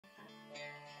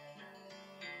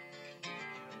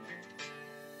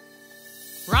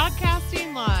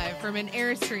Broadcasting live from an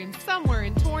Airstream somewhere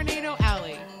in Tornado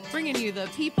Alley, bringing you the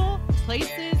people,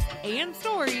 places, and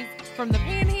stories from the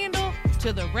Panhandle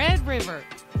to the Red River.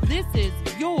 This is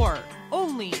your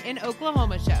Only in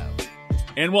Oklahoma show.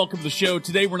 And welcome to the show.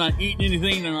 Today we're not eating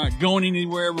anything, we're not going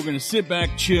anywhere. We're going to sit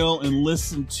back, chill, and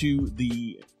listen to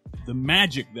the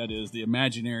magic that is the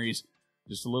Imaginaries.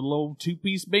 Just a little old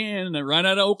two-piece band right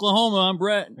out of Oklahoma. I'm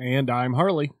Brett. And I'm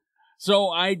Harley. So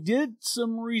I did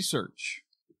some research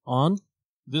on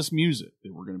this music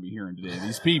that we're going to be hearing today,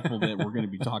 these people that we're going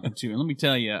to be talking to. And let me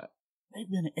tell you, they've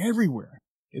been everywhere.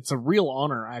 It's a real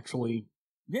honor, actually.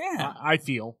 Yeah. I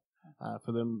feel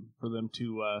for them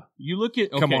to you look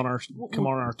at come on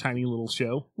our tiny little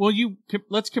show. Well,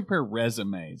 let's compare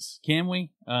resumes, can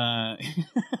we? I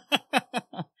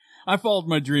followed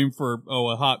my dream for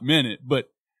a hot minute, but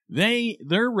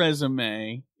their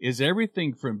resume is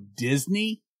everything from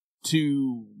Disney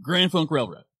to Grand Funk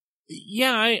Railroad.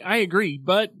 Yeah, I agree,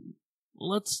 but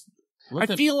I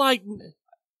feel like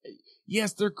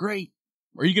yes, they're great.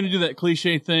 Are you going to do that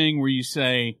cliche thing where you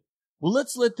say, "Well,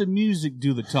 let's let the music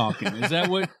do the talking"? Is that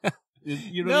what?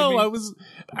 You know No, what I mean?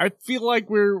 I feel like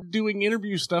we're doing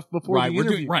interview stuff before the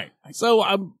interview. Right. So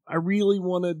I really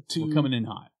wanted to. We're coming in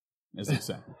hot, as they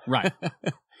say. Right.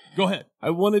 Go ahead. I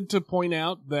wanted to point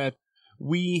out that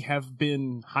we have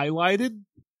been highlighted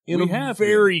in a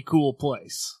very cool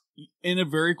place. In a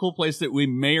very cool place that we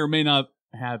may or may not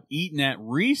have eaten at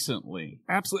recently.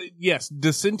 Absolutely. Yes.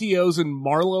 DeCentio's in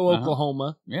Marlow,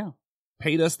 Oklahoma. Yeah.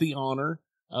 Paid us the honor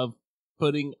of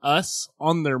putting us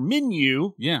on their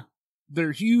menu. Yeah.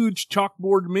 Their huge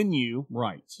chalkboard menu.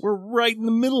 Right. We're right in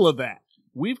the middle of that.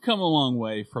 We've come a long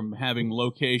way from having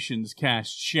locations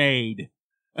cast shade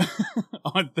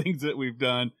on things that we've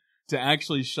done to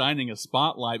actually shining a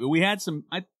spotlight. But we had some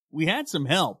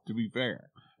help, to be fair.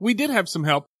 We did have some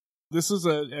help. This is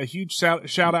a huge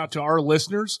shout out to our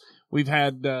listeners. We've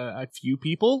had a few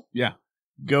people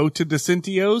go to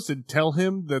DeCentio's and tell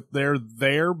him that they're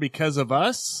there because of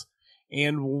us.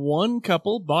 And one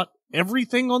couple bought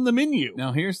everything on the menu.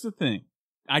 Now, here's the thing.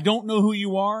 I don't know who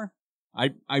you are. A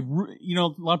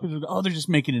lot of people go, they're just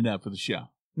making it up for the show.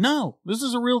 No, this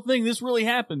is a real thing. This really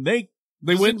happened. They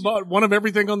went and bought one of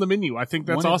everything on the menu. I think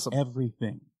that's awesome.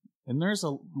 Everything. And there's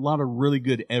a lot of really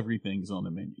good everythings on the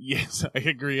menu. Yes, I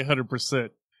agree 100%.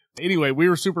 Anyway, we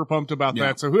were super pumped about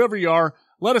that. So whoever you are,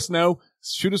 let us know.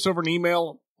 Shoot us over an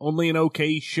email,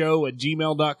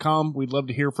 OnlyinOKShow@gmail.com. We'd love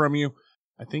to hear from you.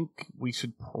 I think we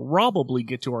should probably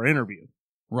get to our interview.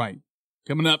 Right.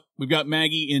 Coming up, we've got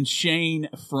Maggie and Shane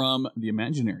from the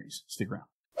Imaginaries. Stick around.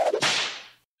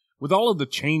 With all of the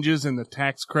changes in the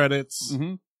tax credits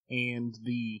and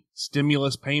the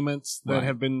stimulus payments that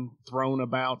have been thrown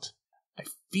about, I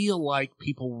feel like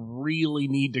people really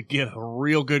need to get a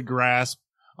real good grasp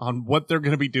on what they're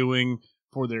going to be doing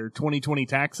for their 2020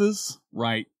 taxes.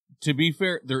 Right. To be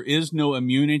fair, there is no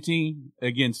immunity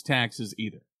against taxes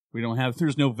either.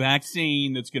 There's no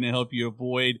vaccine that's going to help you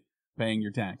avoid paying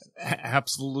your taxes.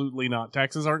 Absolutely not.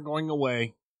 Taxes aren't going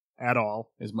away at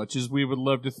all. As much as we would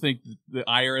love to think that the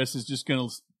IRS is just going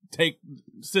to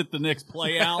sit the next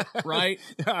play out, right?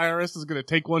 The IRS is going to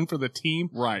take one for the team.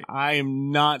 Right. I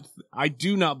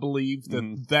do not believe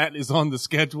that that is on the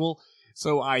schedule.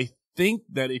 So I think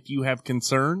that if you have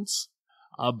concerns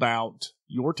about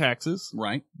your taxes,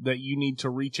 right, that you need to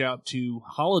reach out to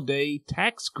Holiday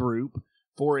Tax Group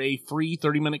for a free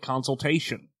 30-minute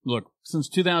consultation. Look, since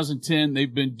 2010,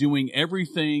 they've been doing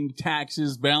everything,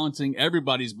 taxes, balancing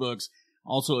everybody's books.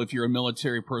 Also, if you're a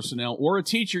military personnel or a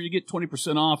teacher, you get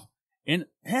 20% off. And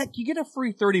heck, you get a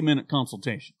free 30-minute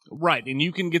consultation. Right, and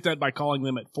you can get that by calling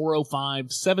them at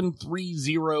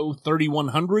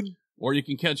 405-730-3100. Or you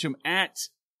can catch them at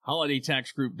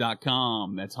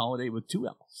holidaytaxgroup.com. That's holiday with 2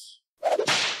 L's.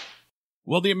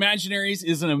 Well, the Imaginaries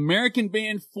is an American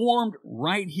band formed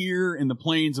right here in the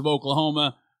plains of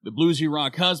Oklahoma. The bluesy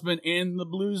rock husband and the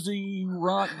bluesy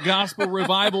rock gospel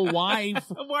revival wife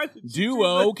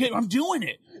duo. I'm doing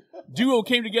it. Duo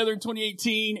came together in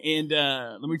 2018, and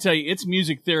let me tell you, it's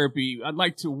music therapy. I'd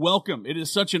like to welcome. It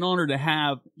is such an honor to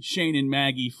have Shane and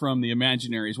Maggie from the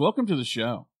Imaginaries. Welcome to the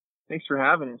show. Thanks for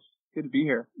having us. Good to be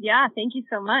here. Yeah, thank you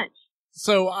so much.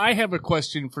 So I have a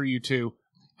question for you two.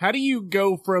 How do you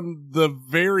go from the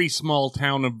very small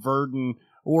town of Verden,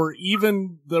 or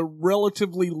even the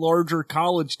relatively larger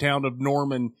college town of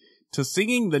Norman, to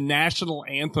singing the national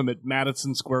anthem at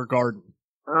Madison Square Garden?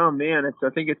 Oh man, I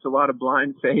think it's a lot of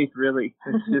blind faith, really.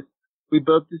 It's just, we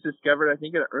both just discovered, I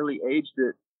think at an early age,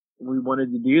 that we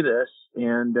wanted to do this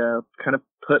and kind of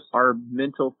put our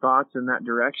mental thoughts in that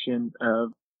direction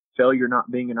of failure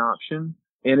not being an option.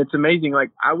 And it's amazing. Like,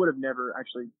 I would have never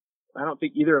actually I don't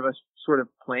think either of us sort of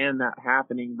planned that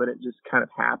happening, but it just kind of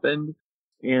happened.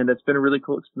 And it's been a really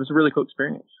cool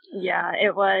experience. Yeah,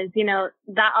 it was. You know,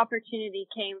 that opportunity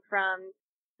came from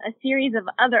a series of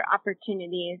other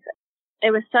opportunities. It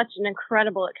was such an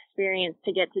incredible experience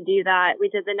to get to do that. We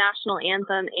did the national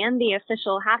anthem and the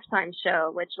official halftime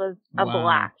show, which was a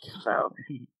blast.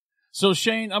 So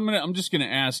Shane, I'm just gonna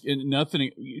ask, and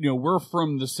nothing, you know, we're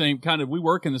from the same we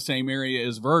work in the same area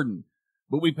as Verden,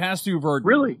 but we pass through Verden.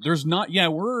 Really? There's not. Yeah,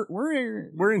 we're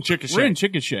in Chickasha. We're in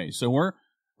Chickasha, so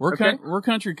we're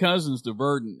country cousins to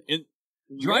Verden. And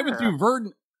driving through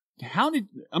Verden, how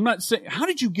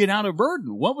did you get out of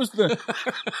Verden? What was the?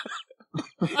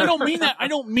 I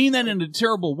don't mean that in a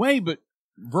terrible way, but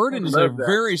Verden is a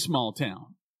very small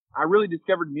town. I really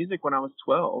discovered music when I was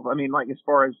 12. I mean, like, as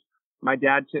far as my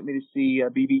dad took me to see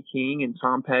B.B. King and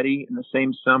Tom Petty in the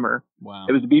same summer. Wow.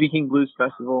 It was the B.B. King Blues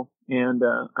Festival, and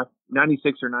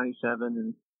 96 or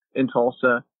 97 in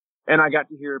Tulsa. And I got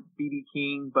to hear B.B.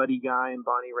 King, Buddy Guy, and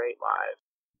Bonnie Raitt live.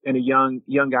 And a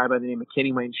young guy by the name of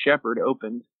Kenny Wayne Shepherd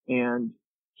opened. And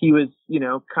he was, you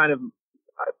know, kind of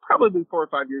probably 4 or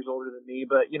 5 years older than me,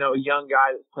 but, you know, a young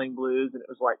guy that's playing blues. And it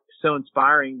was like so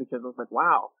inspiring because I was like,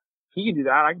 wow, he can do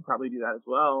that. I can probably do that as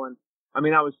well. And I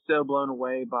mean, I was so blown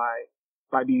away by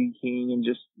B.B. King, and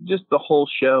just the whole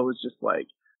show was just like,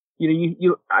 you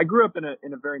know, I grew up in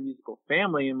a very musical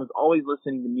family and was always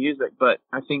listening to music, but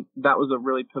I think that was a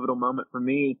really pivotal moment for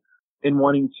me in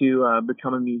wanting to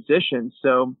become a musician.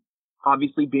 So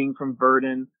obviously being from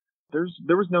Verden,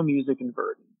 there was no music in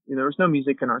Verden. You know, there was no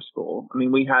music in our school. I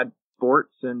mean, we had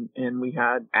sports and we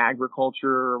had agriculture,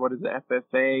 or what is it,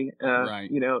 FFA, right.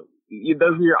 You know,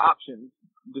 those are your options.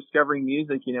 Discovering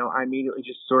music, you know, I immediately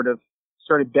just sort of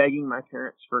started begging my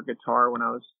parents for a guitar when I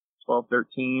was 12,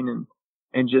 13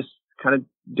 and just kind of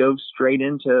dove straight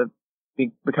into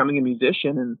becoming a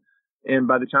musician. And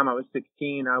by the time I was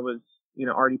 16, I was, you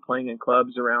know, already playing in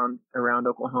clubs around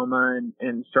Oklahoma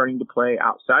and starting to play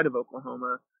outside of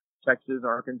Oklahoma, Texas,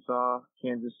 Arkansas,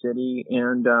 Kansas City,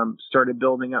 and started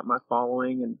building up my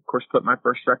following, and of course put my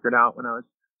first record out when I was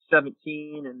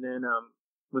 17, and then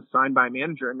was signed by a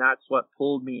manager, and that's what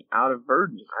pulled me out of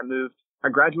Verden.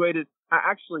 I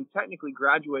actually technically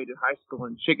graduated high school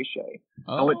in Chickasha.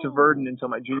 Oh. I went to Verden until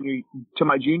my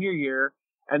junior year,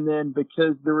 and then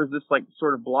because there was this like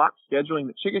sort of block scheduling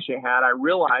that Chickasha had, I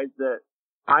realized that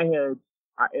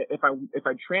if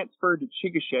I transferred to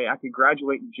Chickasha, I could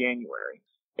graduate in January,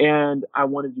 and I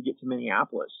wanted to get to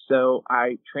Minneapolis, so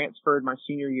I transferred my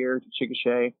senior year to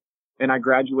Chickasha, and I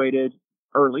graduated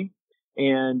early.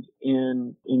 And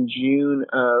in June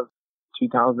of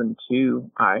 2002,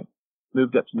 I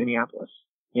moved up to Minneapolis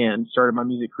and started my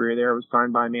music career there. I was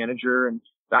signed by a manager, and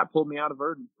that pulled me out of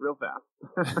Verden real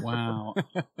fast. Wow.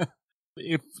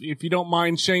 If you don't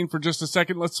mind, Shane, for just a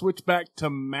second, let's switch back to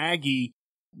Maggie.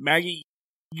 Maggie,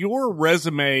 your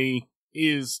resume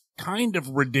is kind of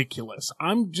ridiculous.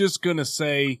 I'm just going to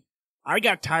say I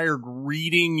got tired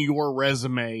reading your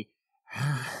resume.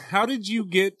 How did you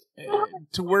get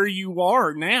to where you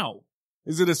are now?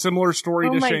 Is it a similar story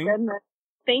to Shane? Oh my goodness.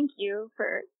 Thank you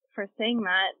for saying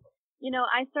that. You know,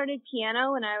 I started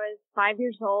piano when I was 5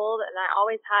 years old, and I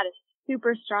always had a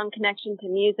super strong connection to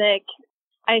music.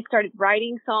 I started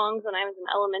writing songs when I was in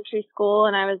elementary school,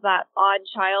 and I was that odd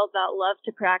child that loved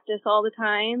to practice all the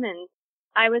time. And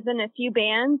I was in a few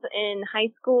bands in high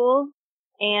school.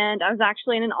 And I was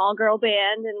actually in an all-girl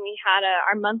band, and we had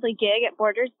our monthly gig at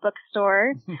Borders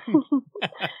Bookstore.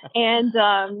 And,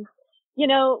 you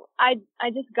know, I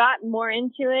just got more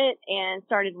into it and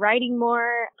started writing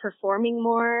more, performing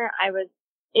more. I was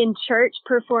in church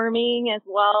performing as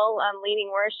well, leading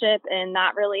worship, and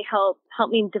that really helped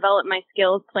me develop my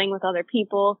skills playing with other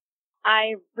people.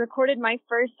 I recorded my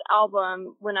first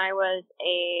album when I was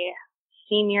a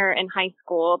senior in high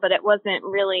school, but it wasn't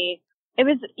really... It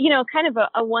was, you know, kind of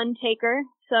a one taker.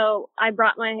 So I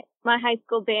brought my high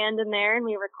school band in there, and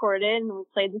we recorded and we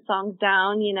played the songs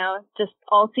down, you know, just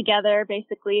all together,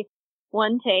 basically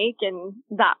one take. And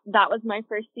that was my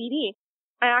first CD.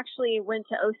 I actually went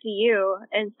to OCU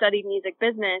and studied music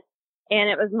business. And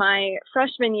it was my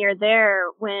freshman year there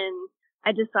when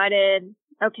I decided,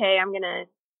 okay, I'm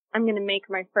going to make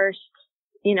my first,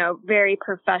 you know, very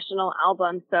professional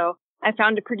album. So I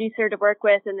found a producer to work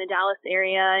with in the Dallas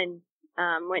area, and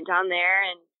went down there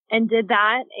and did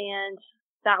that. And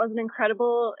that was an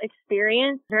incredible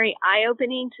experience, very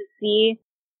eye-opening to see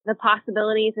the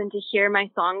possibilities and to hear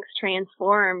my songs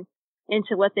transform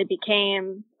into what they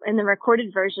became in the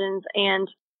recorded versions. And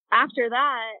after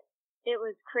that, it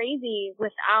was crazy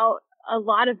without a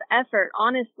lot of effort.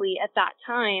 Honestly, at that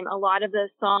time, a lot of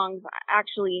those songs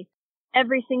actually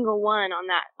every single one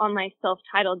on my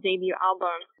self-titled debut album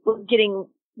was getting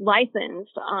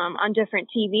licensed on different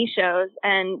TV shows,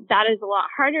 and that is a lot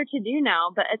harder to do now,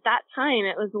 but at that time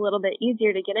it was a little bit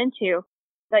easier to get into.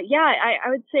 But yeah, I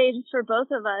would say just for both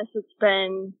of us, it's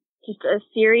been just a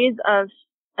series of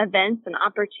events and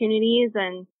opportunities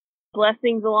and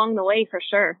blessings along the way, for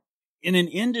sure. In an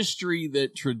industry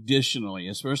that traditionally,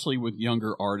 especially with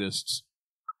younger artists,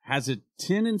 has a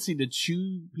tendency to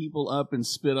chew people up and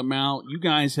spit them out, you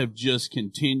guys have just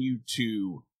continued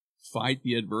to fight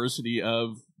the adversity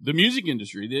of the music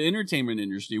industry, the entertainment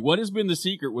industry. What has been the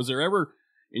secret? Was there ever,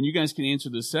 and you guys can answer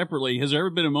this separately, has there ever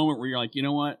been a moment where you're like, you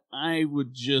know what, I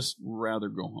would just rather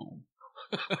go home?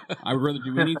 I would rather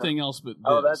do anything else but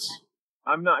this.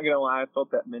 I'm not going to lie, I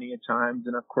felt that many a times.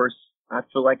 And of course, I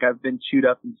feel like I've been chewed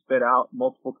up and spit out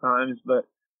multiple times, but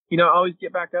I always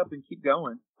get back up and keep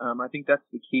going. I think that's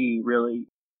the key, really.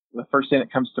 The first thing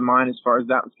that comes to mind as far as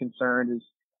that was concerned is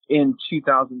in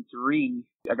 2003,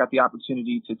 I got the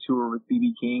opportunity to tour with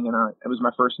B.B. King, and it was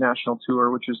my first national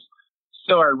tour, which was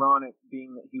so ironic,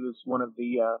 being that he was one of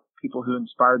the people who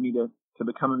inspired me to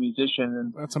become a musician.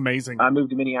 And that's amazing. I moved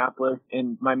to Minneapolis,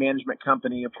 and my management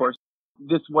company, of course,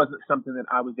 this wasn't something that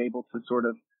I was able to sort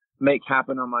of make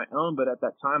happen on my own, but at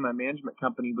that time, my management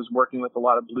company was working with a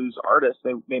lot of blues artists.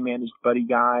 They managed Buddy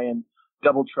Guy and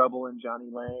Double Trouble and Johnny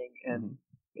Lang and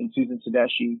Susan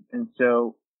Tedeschi, and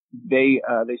so they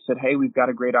said, hey, we've got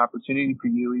a great opportunity for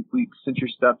you. We sent your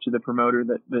stuff to the promoter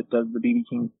that does the B.B.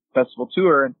 King Festival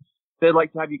tour, and they'd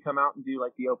like to have you come out and do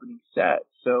like the opening set.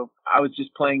 So I was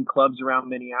just playing clubs around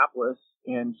Minneapolis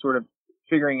and sort of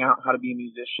figuring out how to be a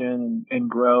musician and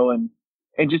grow and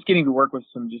just getting to work with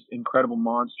some just incredible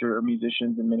monster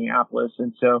musicians in Minneapolis.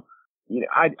 And so,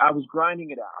 I was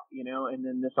grinding it out, and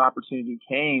then this opportunity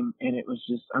came and it was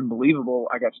just unbelievable.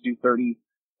 I got to do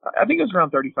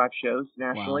 35 shows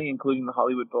nationally, including the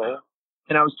Hollywood Bowl.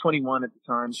 And I was 21 at the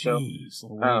time. Jeez,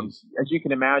 so, as you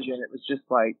can imagine, it was just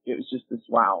this,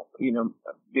 wow,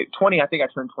 20, I think I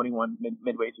turned 21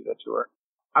 midway through the tour.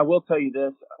 I will tell you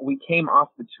this, we came off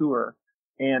the tour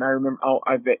and I remember,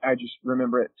 I just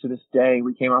remember it to this day.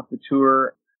 We came off the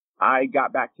tour. I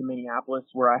got back to Minneapolis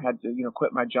where I had to,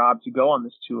 quit my job to go on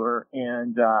this tour.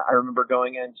 And, I remember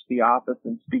going into the office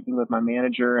and speaking with my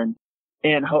manager and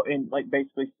like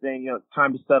basically saying, it's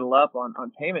time to settle up on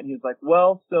payment. And he was like,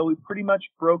 well, so we pretty much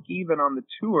broke even on the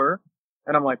tour.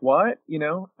 And I'm like, what?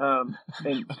 And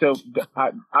so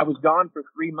I was gone for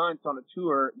 3 months on a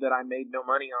tour that I made no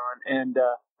money on, and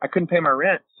I couldn't pay my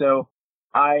rent. So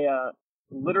I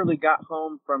literally got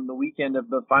home from the weekend of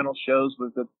the final shows.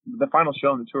 The final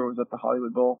show on the tour was at the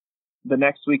Hollywood Bowl. The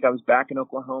next week I was back in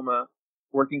Oklahoma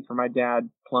working for my dad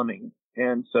plumbing.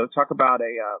 And so talk about a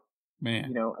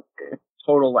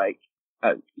total, like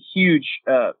a huge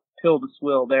pill to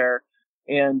swill there,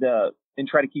 and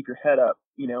try to keep your head up,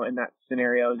 in that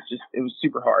scenario. It was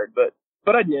super hard, but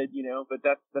I did, but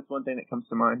that's one thing that comes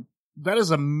to mind. That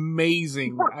is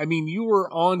amazing. I mean, you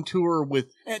were on tour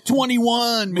at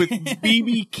 21 with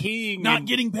B.B. King, not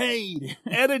getting paid,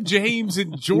 Etta James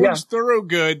and George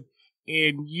Thorogood,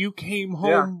 and you came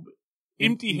home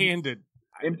empty-handed.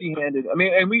 Empty-handed. I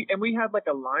mean, and we had like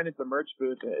a line at the merch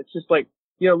booth. It's just like,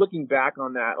 looking back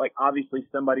on that, like obviously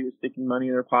somebody was sticking money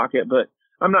in their pocket, but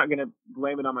I'm not going to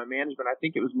blame it on my management. I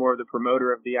think it was more of the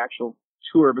promoter of the actual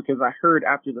tour, because I heard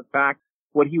after the fact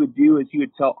what he would do is he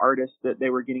would tell artists that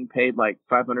they were getting paid like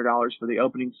 $500 for the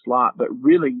opening slot, but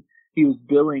really he was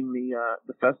billing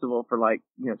the festival for like,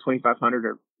 $2,500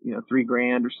 or,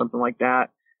 $3,000 or something like that.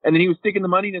 And then he was sticking the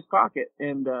money in his pocket,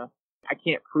 and I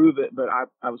can't prove it, but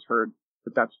I was heard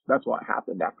that that's what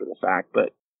happened after the fact.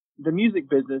 But the music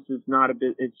business is not a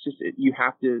bit, it's just, you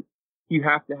have to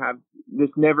have this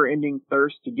never ending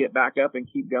thirst to get back up and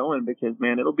keep going, because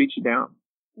man, it'll beat you down.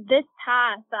 This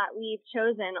path that we've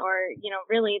chosen, or,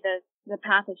 really the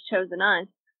path has chosen us,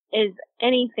 is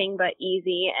anything but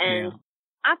easy. And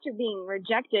after being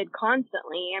rejected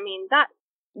constantly, I mean,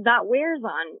 that wears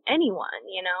on anyone,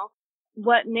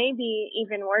 What may be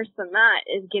even worse than that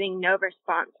is getting no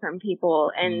response from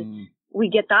people. And we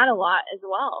get that a lot as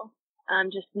well.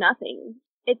 Just nothing.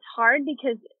 It's hard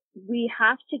because we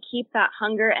have to keep that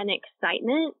hunger and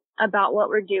excitement about what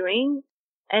we're doing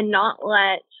and not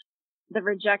let the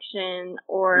rejection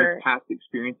or the past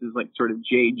experiences like sort of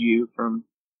jade you from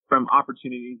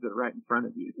opportunities that are right in front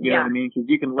of you. You know what I mean? Because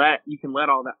you can let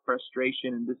all that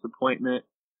frustration and disappointment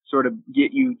sort of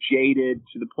get you jaded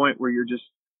to the point where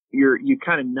you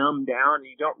kind of numb down, and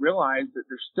you don't realize that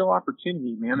there's still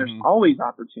opportunity, man. There's always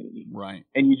opportunity. Right.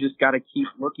 And you just got to keep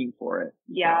looking for it.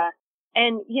 Yeah.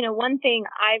 And, one thing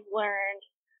I've learned,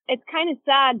 it's kind of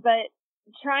sad, but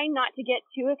trying not to get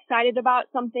too excited about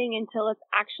something until it's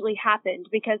actually happened,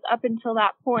 because up until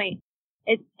that point,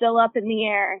 it's still up in the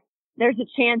air. There's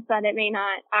a chance that it may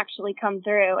not actually come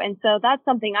through. And so that's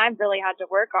something I've really had to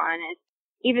work on, is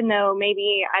even though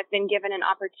maybe I've been given an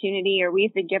opportunity or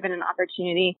we've been given an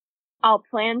opportunity, I'll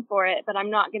plan for it, but I'm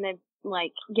not going to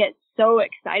like get so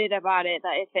excited about it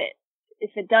that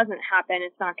if it doesn't happen,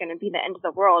 it's not going to be the end of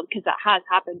the world, because that has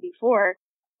happened before.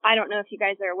 I don't know if you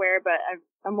guys are aware, but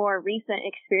a more recent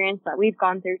experience that we've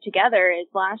gone through together is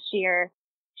last year,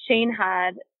 Shane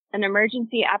had an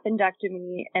emergency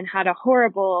appendectomy and had a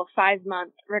horrible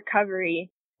 5-month recovery.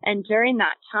 And during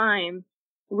that time,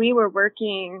 we were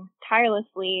working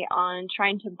tirelessly on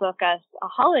trying to book us a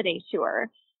holiday tour.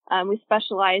 We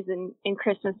specialize in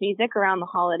Christmas music around the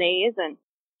holidays. And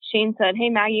Shane said, "Hey,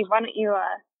 Maggie, why don't you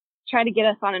try to get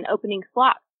us on an opening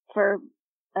slot for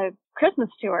a Christmas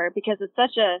tour, because it's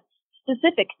such a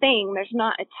specific thing. There's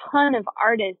not a ton of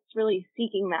artists really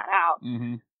seeking that out.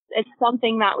 Mm-hmm. It's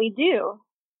something that we do."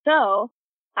 So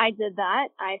I did that.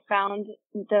 I found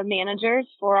the managers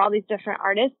for all these different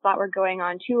artists that were going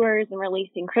on tours and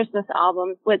releasing Christmas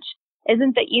albums, which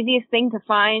isn't the easiest thing to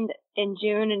find in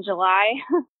June and July.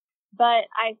 But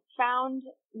I found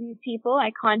these people,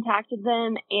 I contacted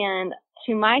them, and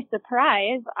to my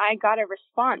surprise, I got a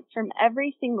response from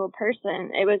every single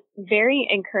person. It was very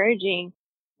encouraging.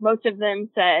 Most of them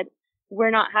said,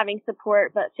 "We're not having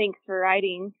support, but thanks for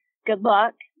writing. Good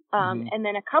luck." And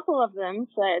then a couple of them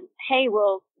said, "Hey,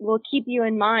 we'll keep you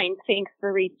in mind. Thanks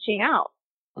for reaching out."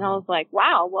 And I was like,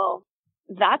 wow, well,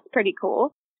 that's pretty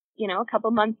cool. You know, a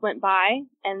couple months went by,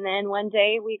 and then one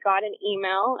day we got an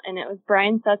email, and it was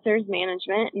Brian Sutzer's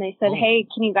management, and they said, "Hey,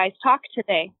 can you guys talk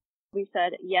today?" We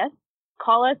said, "Yes,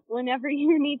 call us whenever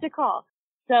you need to call."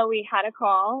 So we had a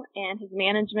call, and his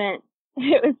management,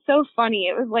 it was so funny.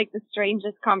 It was like the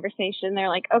strangest conversation. They're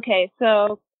like, "Okay,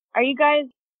 so are you guys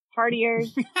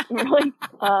partiers?" And we're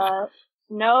like,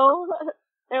 no.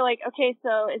 They're like, "Okay,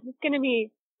 so is this going to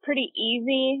be pretty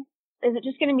easy? Is it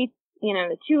just going to be, you know,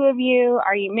 the two of you?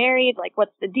 Are you married? Like,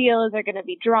 what's the deal? Is there going to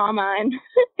be drama?" And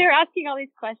they're asking all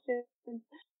these questions.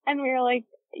 And we were like,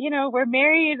 "You know, we're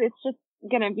married. It's just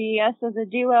going to be us as a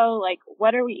duo. Like,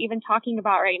 what are we even talking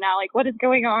about right now? Like, what is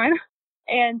going on?"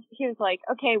 And he was like,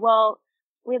 "Okay, well,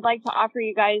 we'd like to offer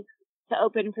you guys to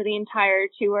open for the entire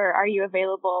tour. Are you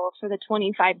available for the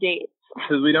 25 dates?"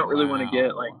 Because we don't really want to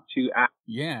get like two acts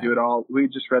do it all.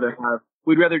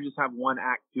 We'd rather just have one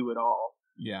act do it all.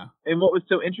 Yeah. And what was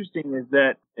so interesting is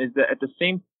that at the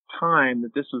same time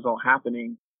that this was all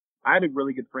happening, I had a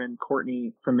really good friend,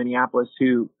 Courtney from Minneapolis,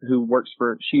 who works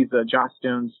she's Joss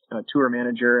Stone's tour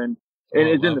manager and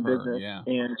is in the business. Yeah.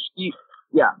 And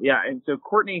And so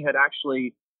Courtney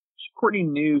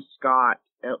knew Scott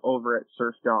over at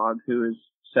Surf Dog, who is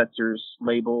Setzer's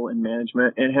label and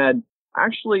management, and had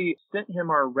actually sent him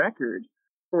our record,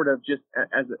 sort of just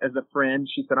as a friend.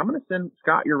 She said, "I'm going to send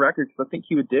Scott your record because I think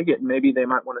he would dig it, and maybe they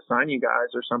might want to sign you guys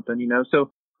or something, you know."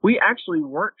 So we actually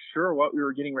weren't sure what we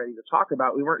were getting ready to talk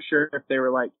about. We weren't sure if they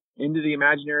were like into the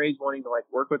Imaginaries, wanting to like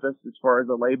work with us as far as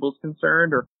the label's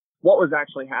concerned, or what was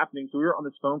actually happening. So we were on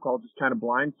this phone call just kind of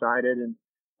blindsided,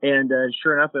 and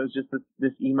sure enough, it was just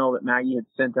this email that Maggie had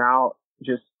sent out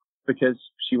just because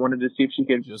she wanted to see if she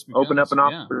could open up an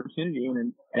opportunity.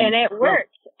 And it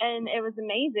worked. And it was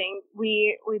amazing.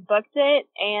 We booked it,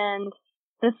 and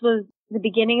this was the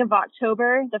beginning of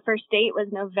October. The first date was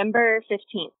November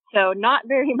 15th. So not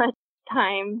very much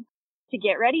time to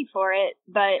get ready for it,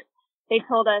 but they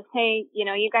told us, "Hey, you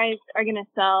know, you guys are going to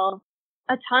sell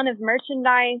a ton of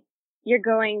merchandise. You're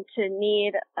going to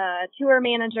need a tour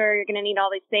manager. You're going to need all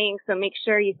these things. So make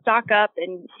sure you stock up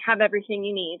and have everything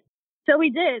you need." So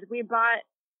we did. We bought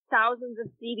thousands of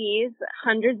CDs,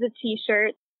 hundreds of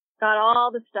t-shirts, got all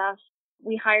the stuff.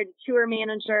 We hired a tour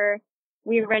manager.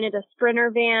 We rented a Sprinter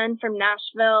van from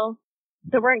Nashville.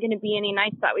 There weren't going to be any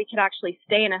nights that we could actually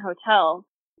stay in a hotel.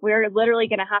 We were literally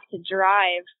going to have to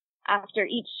drive after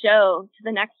each show to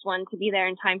the next one to be there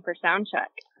in time for sound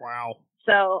check. Wow.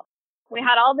 So we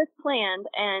had all this planned,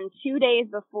 and 2 days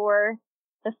before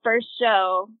the first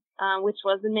show, which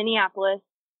was in Minneapolis,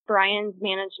 Brian's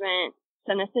management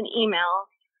sent us an email,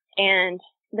 and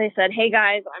they said, "Hey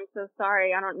guys, I'm so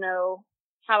sorry. I don't know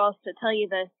how else to tell you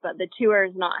this, but the tour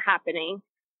is not happening."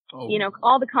 You know,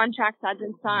 all the contracts had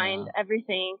been signed,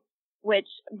 everything, which,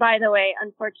 by the way,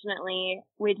 unfortunately,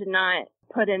 we did not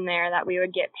put in there that we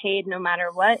would get paid no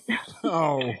matter what.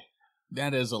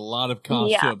 That is a lot of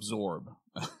cost to absorb.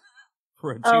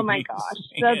 For a 2 oh my gosh.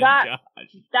 So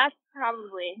that's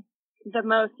probably the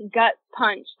most gut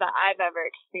punch that I've ever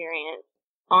experienced.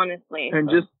 honestly.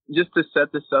 And just to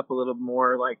set this up a little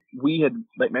more, like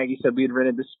like Maggie said, we had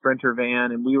rented the Sprinter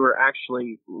van, and we were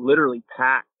actually literally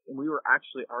packed, and we were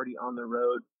actually already on the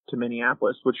road to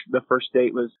Minneapolis, which the first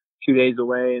date was 2 days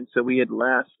away. And so we had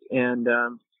left, and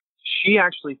she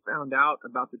actually found out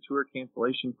about the tour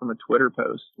cancellation from a Twitter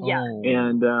post. Yeah.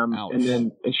 Oh,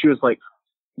 and she was like,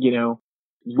 you know,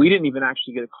 we didn't even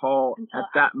actually get a call at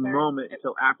that moment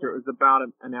until after. It was about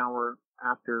an hour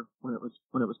after when it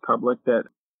was public that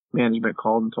management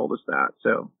called and told us that.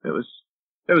 So it was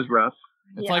rough.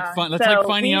 It's like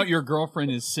finding out your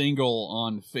girlfriend is single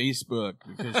on Facebook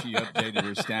because she updated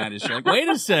her status. You're like, wait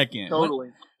a second.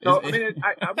 Totally. So, I mean,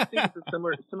 I would think it's a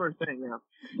similar thing now,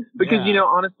 because you know,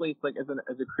 honestly, it's like as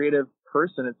a creative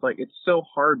person, it's like it's so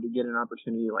hard to get an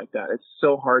opportunity like that. It's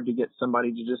so hard to get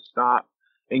somebody to just stop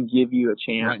and give you a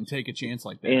chance, right, and take a chance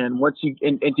like that. And once you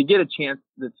and to get a chance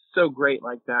that's so great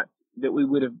like that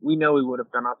we know we would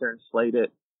have gone out there and slayed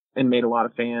it and made a lot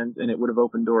of fans, and it would have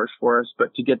opened doors for us.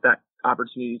 But to get that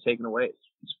opportunity taken away,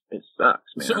 it sucks,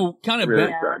 man. So kind of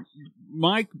really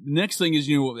Mike, next thing is,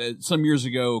 you know, some years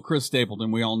ago, Chris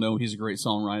Stapleton, we all know he's a great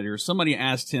songwriter. Somebody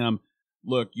asked him,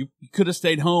 look, you could have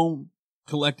stayed home,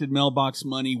 collected mailbox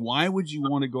money. Why would you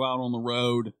want to go out on the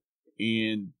road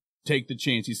and take the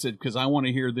chance? He said, because I want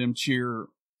to hear them cheer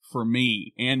for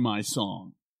me and my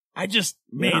song.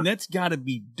 Man, that's got to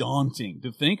be daunting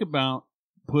to think about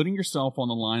putting yourself on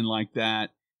the line like that.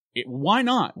 Why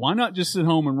not? Why not just sit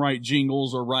home and write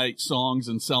jingles or write songs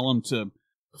and sell them to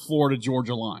Florida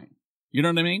Georgia line? You know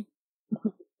what I mean?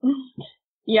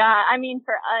 Yeah, I mean,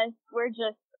 for us,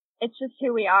 it's just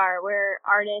who we are. We're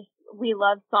artists. We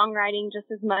love songwriting just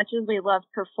as much as we love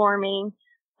performing.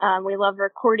 We love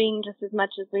recording just as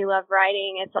much as we love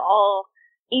writing. It's all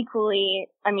equally,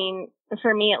 I mean,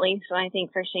 for me at least, and I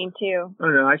think for Shane too. I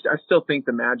don't know. I still think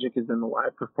the magic is in the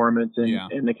live performance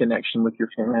and the connection with your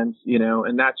fans, you know,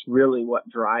 and that's really what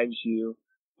drives you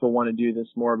to want to do this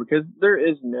more, because there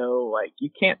is no, like, you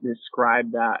can't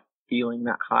describe that feeling,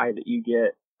 that high that you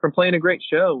get from playing a great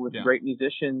show with great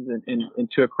musicians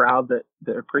and to a crowd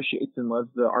that appreciates and loves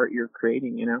the art you're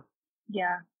creating, you know?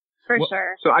 Yeah, for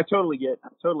sure. So I totally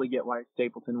get why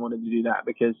Stapleton wanted to do that,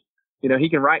 because, you know, he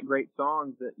can write great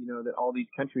songs that, you know, that all these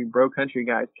country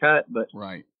guys cut, but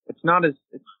it's not as,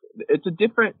 it's a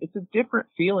different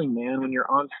feeling, man, when you're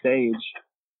on stage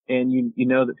and you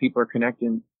know that people are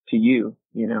connecting to you,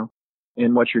 you know,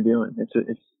 and what you're doing.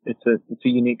 It's a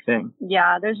unique thing.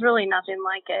 Yeah, there's really nothing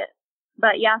like it.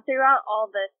 But yeah, throughout all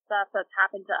this stuff that's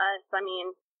happened to us, I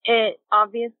mean, it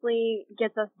obviously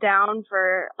gets us down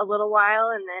for a little while,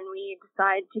 and then we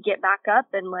decide to get back up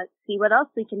and let's see what else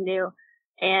we can do.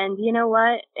 And you know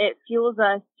what? It fuels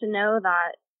us to know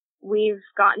that we've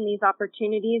gotten these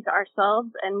opportunities ourselves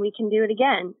and we can do it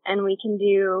again, and we can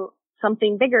do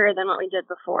something bigger than what we did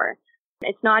before.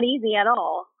 It's not easy at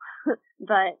all,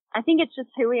 but I think it's just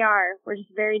who we are. We're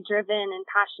just very driven and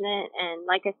passionate. And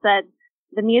like I said,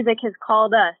 the music has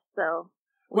called us, so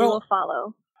we will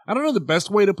follow. I don't know the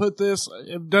best way to put this.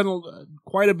 I've done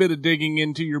quite a bit of digging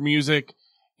into your music,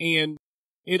 and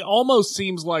it almost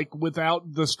seems like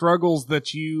without the struggles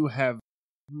that you have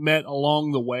met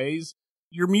along the ways,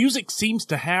 your music seems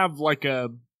to have like a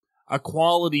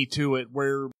quality to it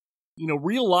where, you know,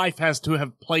 real life has to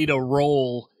have played a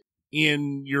role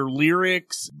in your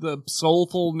lyrics, the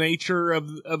soulful nature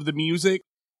of the music.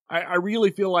 I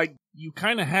really feel like you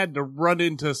kind of had to run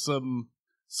into some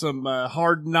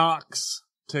hard knocks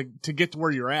to get to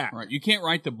where you're at. Right. You can't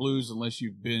write the blues unless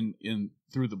you've been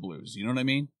through the blues. You know what I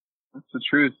mean? That's the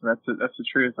truth. That's the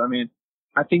truth. I mean,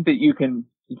 I think that you can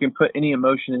put any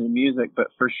emotion into music, but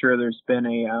for sure there's been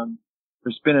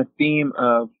a theme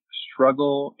of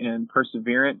struggle and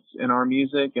perseverance in our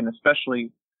music, and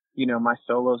especially, you know, my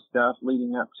solo stuff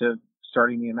leading up to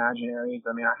starting the Imaginaries.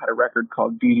 I mean, I had a record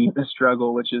called Beauty in the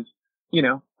Struggle, which is, you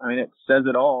know, I mean, it says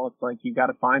it all. It's like you got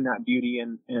to find that beauty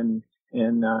in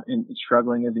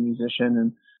struggling as a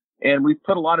musician, and we've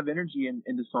put a lot of energy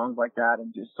into songs like that,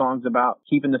 and just songs about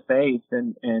keeping the faith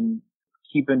and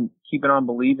keeping on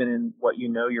believing in what you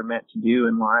know you're meant to do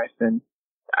in life. And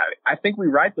I think we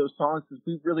write those songs because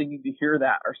we really need to hear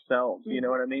that ourselves. You know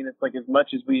what I mean? It's like, as much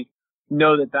as we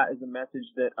know that is a message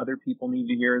that other people need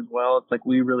to hear as well, it's like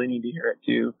we really need to hear it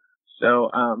too.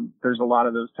 So there's a lot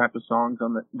of those type of songs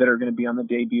that are going to be on the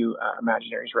debut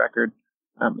Imaginaries record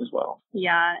as well.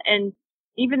 Yeah, and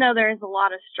even though there is a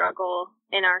lot of struggle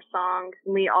in our songs,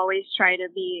 we always try to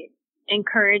be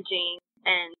encouraging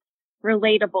and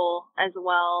relatable as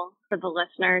well for the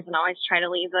listeners, and always try to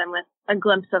leave them with a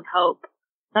glimpse of hope.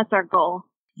 That's our goal.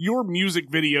 Your music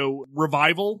video,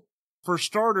 Revival, for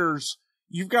starters,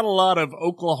 you've got a lot of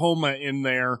Oklahoma in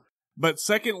there, But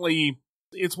secondly,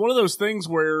 it's one of those things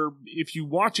where if you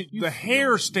watch it, the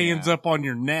hair stands up on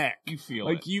your neck. You feel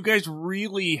like it. You guys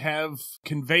really have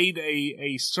conveyed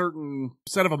a certain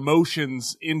set of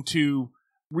emotions into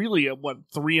really a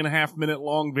 3.5 minute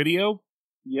long video.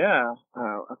 Yeah,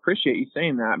 I appreciate you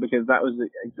saying that, because that was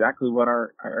exactly what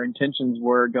our intentions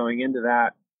were going into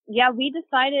that. Yeah, we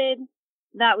decided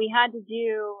that we had to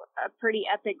do a pretty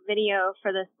epic video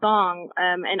for this song.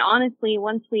 And honestly,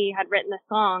 once we had written the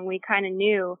song, we kind of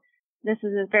knew this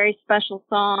is a very special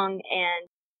song, and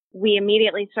we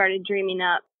immediately started dreaming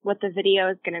up what the video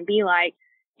is going to be like.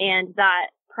 And that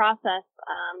process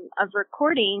of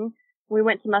recording, we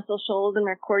went to Muscle Shoals and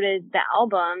recorded the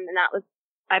album, and that was,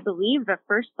 I believe, the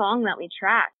first song that we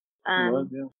tracked.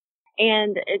 Yeah.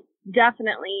 And it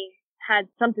definitely had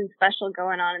something special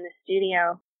going on in the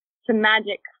studio. Some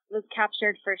magic was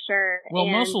captured for sure. Well,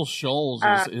 and, Muscle Shoals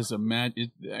is a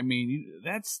I mean,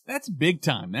 that's big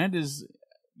time.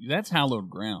 That's hallowed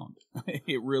ground.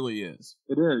 It really is.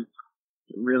 It is.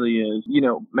 It really is. You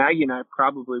know, Maggie and I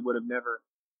probably would have never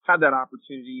had that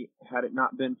opportunity had it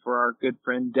not been for our good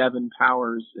friend Devin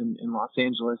Powers in Los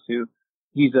Angeles, who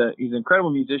he's an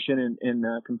incredible musician and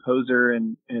composer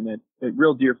and a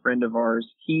real dear friend of ours.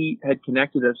 He had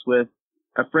connected us with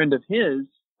a friend of his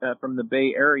from the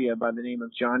Bay Area by the name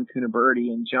of John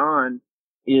Cunaberti. And John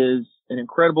is an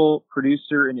incredible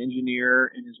producer and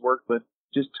engineer and has worked with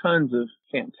just tons of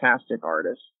fantastic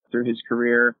artists through his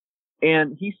career.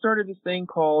 And he started this thing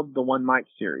called the One Mic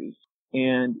series.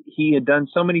 And he had done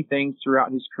so many things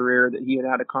throughout his career that he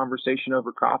had a conversation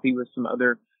over coffee with some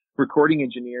other recording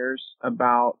engineers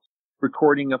about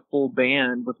recording a full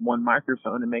band with one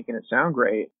microphone and making it sound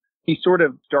great. He sort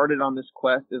of started on this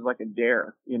quest as like a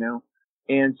dare, you know?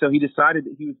 And so he decided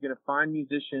that he was going to find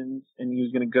musicians and he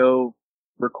was going to go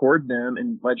record them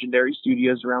in legendary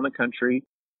studios around the country.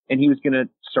 And he was going to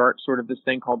start sort of this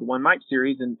thing called the One Mic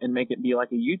series and make it be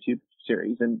like a YouTube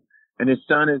series. And his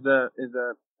son is a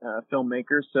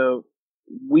filmmaker. So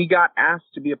we got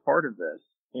asked to be a part of this,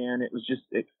 and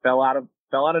it fell out of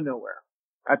nowhere.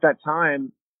 At that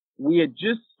time, we had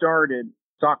just started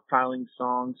stockpiling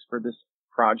songs for this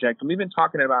project, and we've been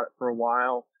talking about it for a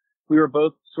while. We were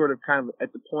both sort of kind of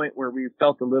at the point where we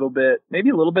felt maybe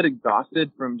a little bit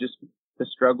exhausted from just the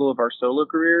struggle of our solo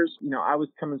careers. You know, I was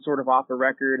coming sort of off the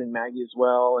record, and Maggie as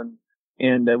well. And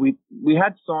we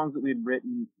had songs that we had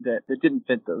written that didn't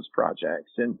fit those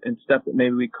projects and stuff that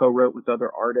maybe we co-wrote with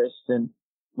other artists and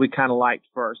we kind of liked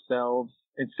for ourselves.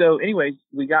 And so anyways,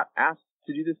 we got asked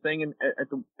to do this thing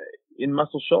in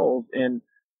Muscle Shoals. And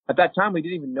at that time, we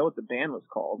didn't even know what the band was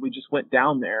called. We just went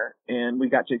down there and we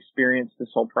got to experience this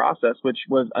whole process, which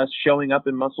was us showing up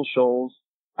in Muscle Shoals,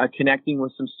 connecting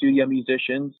with some studio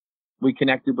musicians. We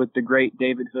connected with the great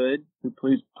David Hood, who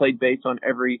played bass on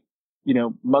every, you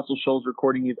know, Muscle Shoals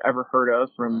recording you've ever heard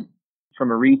of, from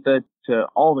Aretha to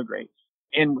all the greats.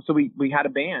 And so we had a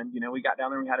band, you know, we got down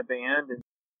there, we had a band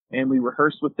and we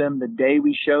rehearsed with them the day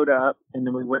we showed up. And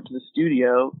then we went to the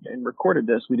studio and recorded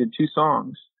this. We did 2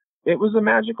 songs. It was a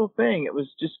magical thing. It was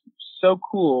just so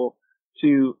cool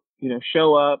to, you know,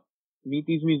 show up, meet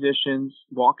these musicians,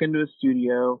 walk into a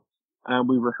studio.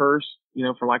 We rehearsed, you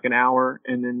know, for like an hour,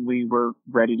 and then we were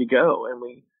ready to go. And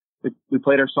we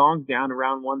played our songs down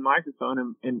around one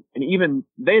microphone, and even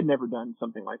they had never done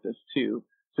something like this too.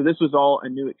 So this was all a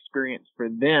new experience for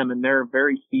them, and they're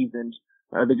very seasoned.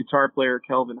 The guitar player,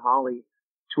 Kelvin Holly,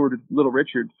 toured with Little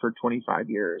Richard for 25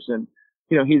 years. And,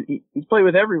 you know, he's played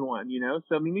with everyone, you know?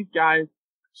 So, I mean, these guys,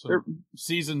 they're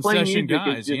seasoned session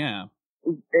guys. Yeah.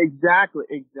 Exactly.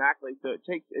 So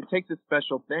it takes a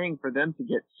special thing for them to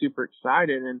get super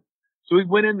excited. And so we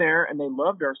went in there and they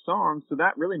loved our songs. So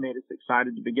that really made us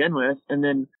excited to begin with. And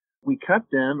then we cut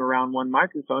them around one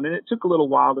microphone, and it took a little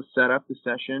while to set up the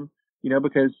session, you know,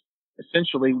 because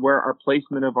essentially where our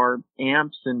placement of our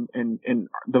amps and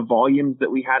the volumes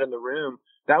that we had in the room,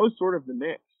 that was sort of the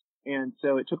mix. And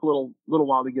so it took a little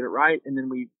while to get it right. And then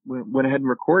we went ahead and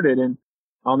recorded. And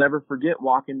I'll never forget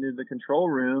walking into the control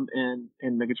room and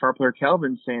the guitar player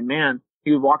Kelvin saying, man,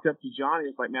 he would walk up to Johnny.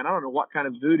 It's like, man, I don't know what kind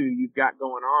of voodoo you've got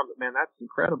going on, but man, that's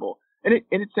incredible. And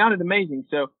it sounded amazing.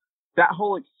 So that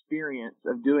whole experience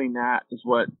of doing that is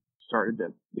what started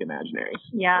the Imaginaries.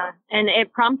 Yeah. And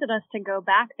it prompted us to go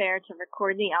back there to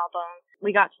record the album.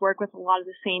 We got to work with a lot of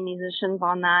the same musicians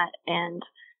on that. And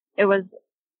it was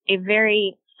a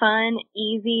very fun,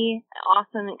 easy,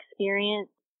 awesome experience.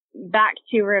 Back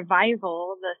to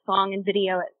Revival, the song and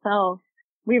video itself.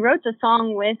 We wrote the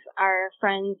song with our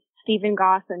friends Stephen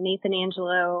Goss and Nathan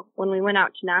Angelo when we went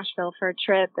out to Nashville for a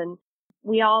trip, and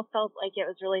we all felt like it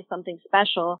was really something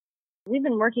special. We've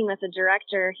been working with a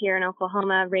director here in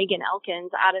Oklahoma, Reagan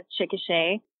Elkins, out of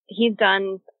Chickasha. He's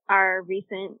done our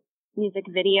recent music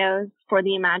videos for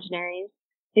the Imaginaries.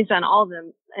 He's done all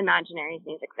the Imaginaries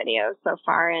music videos so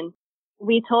far. And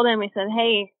we told him, we said,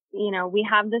 hey, you know, we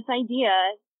have this idea.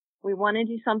 We want to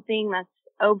do something that's,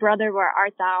 oh, brother, where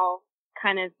art thou,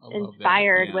 kind of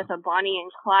inspired with a Bonnie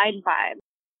and Clyde vibe.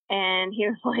 And he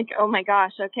was like, oh my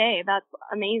gosh, okay, that's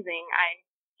amazing.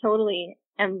 I totally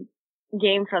am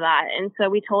game for that. And so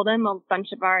we told him a bunch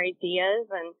of our ideas,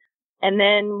 and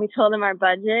then we told him our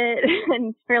budget,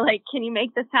 and we're like, can you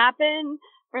make this happen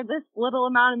for this little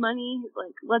amount of money? He's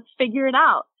like, let's figure it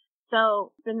out.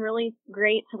 So it's been really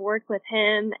great to work with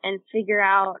him and figure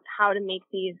out how to make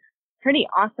these pretty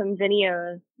awesome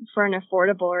videos for an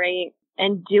affordable rate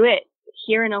and do it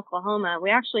here in Oklahoma.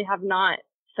 We actually have not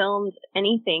filmed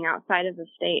anything outside of the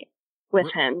state with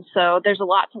him. So there's a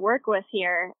lot to work with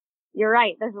here. You're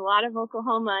right. There's a lot of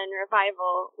Oklahoma and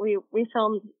revival.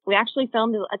 We actually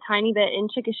filmed a tiny bit in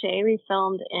Chickasha. We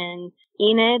filmed in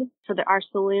Enid for our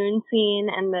saloon scene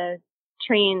and the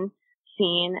train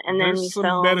scene. And then there's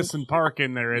some Medicine Park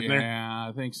in there, isn't there? Yeah,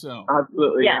 I think so.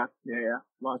 Absolutely. Yeah.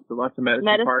 Lots of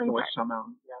Medicine Park and Wichita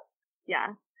Mountain. Yeah.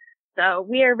 So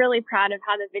we are really proud of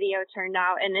how the video turned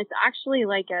out. And it's actually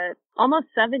like almost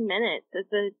 7 minutes.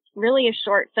 It's really a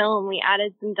short film. We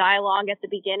added some dialogue at the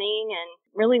beginning and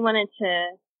really wanted to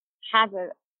have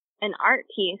an art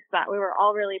piece that we were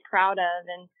all really proud of.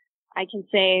 And I can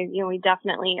say, you know, we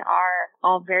definitely are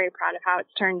all very proud of how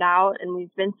it's turned out. And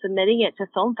we've been submitting it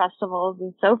to film festivals.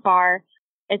 And so far,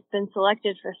 it's been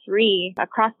selected for 3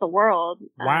 across the world.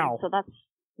 Wow. So that's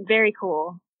very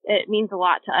cool. It means a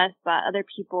lot to us that other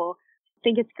people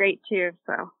think it's great too.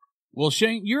 So. Well,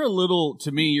 Shane, you're a little,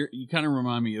 to me, you kind of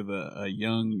remind me of a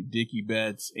young Dickie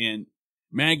Betts, and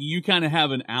Maggie, you kind of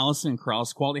have an Alison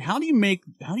Krauss quality. How do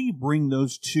you bring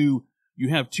those two? You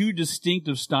have 2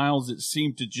 distinctive styles that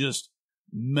seem to just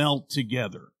melt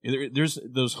together. There's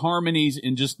those harmonies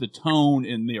and just the tone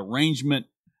and the arrangement.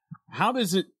 How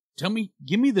does it, give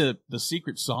me the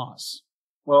secret sauce.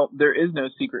 Well, there is no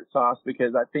secret sauce,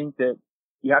 because I think that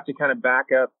you have to kind of back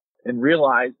up and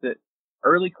realize that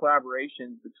early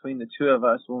collaborations between the 2 of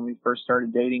us when we first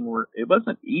started dating it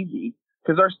wasn't easy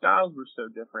because our styles were so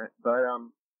different. But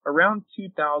around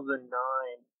 2009,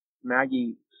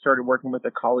 Maggie started working with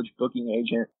a college booking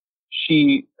agent.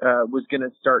 She was going to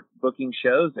start booking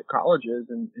shows at colleges,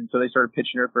 and so they started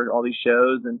pitching her for all these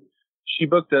shows, and she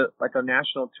booked a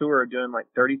national tour doing like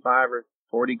 35 or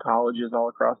 40 colleges all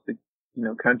across the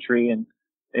country,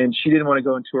 and she didn't want to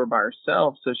go on tour by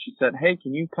herself, so she said, hey,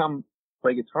 can you come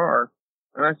play guitar?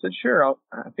 And I said, sure,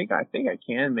 I think I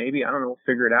can, maybe, I don't know, we'll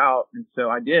figure it out. And so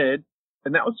I did.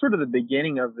 And that was sort of the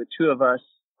beginning of the 2 of us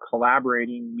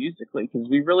collaborating musically, because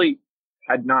we really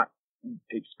had not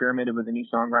experimented with any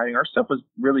songwriting. Our stuff was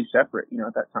really separate,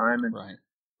 at that time. And, right.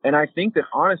 And I think that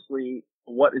honestly,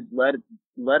 what has led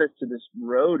us to this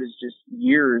road is just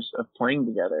years of playing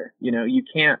together. You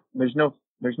can't, there's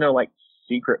no like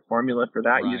secret formula for that.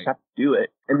 Right. You just have to do it.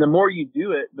 And the more you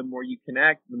do it, the more you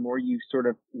connect, the more you sort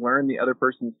of learn the other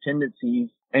person's tendencies,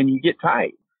 and you get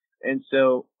tight. And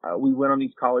so we went on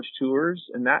these college tours,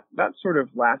 and that sort of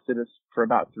lasted us for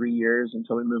about 3 years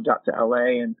until we moved out to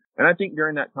LA. And I think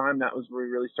during that time, that was where we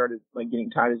really started like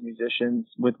getting tight as musicians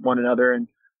with one another, and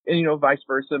vice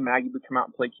versa. Maggie would come out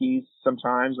and play keys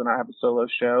sometimes when I have a solo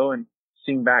show and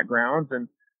sing backgrounds.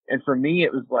 And for me,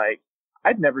 it was like,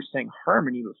 I'd never sang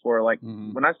harmony before. Like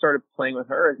when I started playing with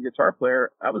her as a guitar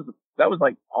player, that was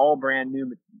like all brand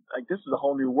new. Like this is a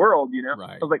whole new world, Right.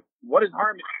 I was like, what is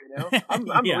harmony? I'm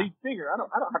the lead singer. I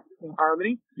don't have to sing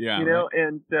harmony. Yeah. Right.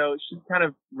 And so she kind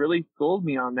of really schooled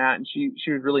me on that, and she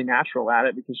was really natural at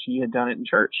it because she had done it in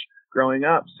church growing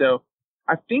up. So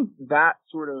I think that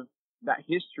that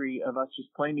history of us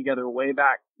just playing together way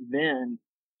back then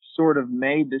sort of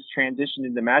made this transition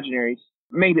into Imaginaries,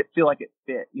 made it feel like it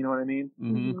fit, you know what I mean?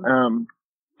 Mm-hmm.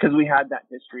 Because we had that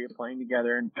history of playing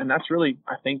together, and that's really,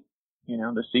 I think,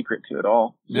 the secret to it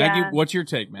all. Maggie, what's your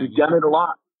take, Maggie? We've done it a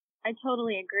lot. I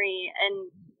totally agree. And,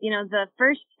 the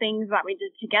first things that we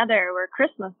did together were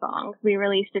Christmas songs. We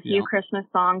released a few Christmas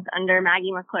songs under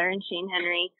Maggie McClure and Shane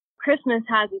Henry. Christmas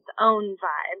has its own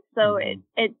vibe, so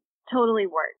it totally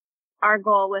works. Our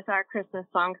goal with our Christmas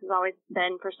songs has always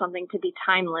been for something to be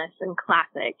timeless and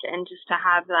classic, and just to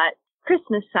have that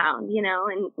Christmas sound,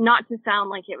 and not to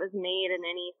sound like it was made in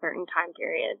any certain time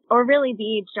period, or really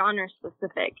be genre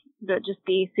specific, but just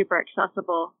be super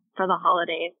accessible for the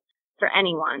holidays for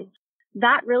anyone.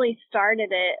 That really started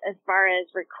it as far as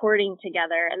recording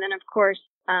together. And then of course,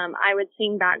 I would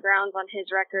sing backgrounds on his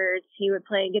records. He would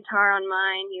play guitar on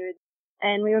mine.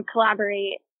 And we would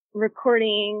collaborate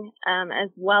recording as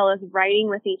well as writing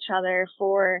with each other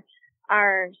for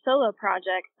our solo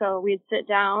project. So we'd sit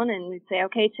down and we'd say,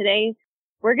 okay, today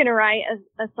we're going to write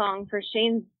a song for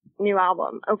Shane's new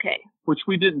album. Okay. Which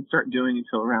we didn't start doing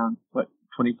until around,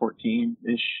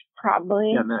 2014-ish?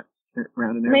 Probably. Yeah, that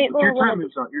around in there. Your time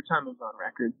was on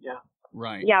record. Yeah.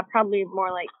 Right. Yeah, probably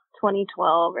more like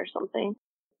 2012 or something.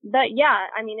 But yeah,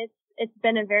 I mean, it's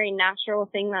been a very natural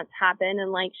thing that's happened.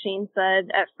 And like Shane said,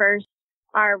 at first,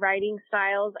 our writing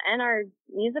styles and our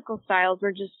musical styles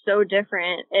were just so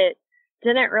different. It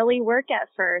didn't really work at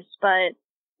first, but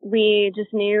we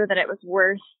just knew that it was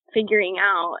worth figuring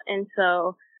out. And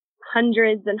so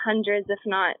hundreds and hundreds, if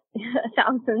not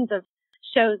thousands of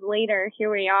shows later,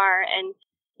 here we are. And,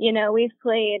 you know, we've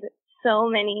played so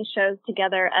many shows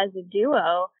together as a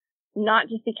duo, not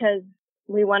just because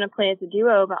we want to play as a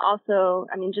duo, but also,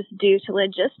 I mean, just due to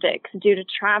logistics, due to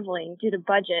traveling, due to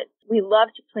budget. We love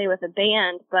to play with a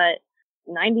band, but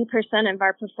 90% of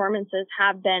our performances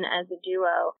have been as a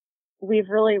duo. We've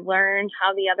really learned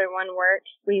how the other one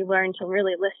works. We learned to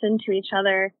really listen to each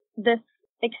other. This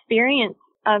experience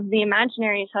of the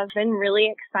Imaginaries has been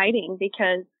really exciting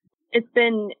because it's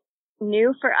been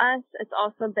new for us. It's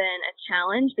also been a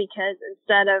challenge because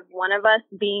instead of one of us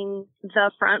being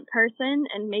the front person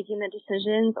and making the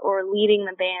decisions or leading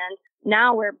the band,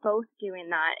 now we're both doing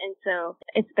that. And so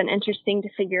it's been interesting to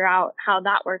figure out how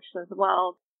that works as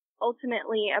well.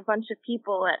 Ultimately, a bunch of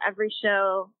people at every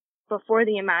show before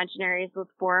the Imaginaries was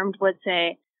formed would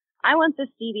say, I want the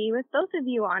CD with both of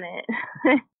you on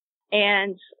it.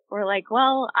 And we're like,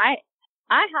 well, I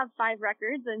have 5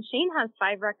 records and Shane has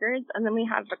 5 records. And then we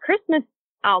have a Christmas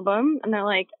album. And they're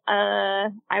like,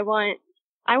 I want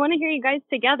to hear you guys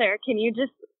together. Can you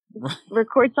just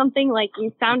record something like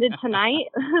you sounded tonight?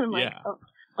 I'm like, oh.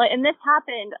 And this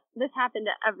happened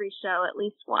at every show at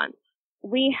least once.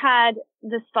 We had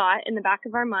the thought in the back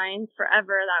of our minds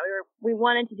forever that we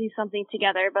wanted to do something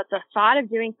together, but the thought of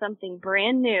doing something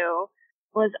brand new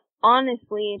was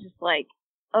honestly just like,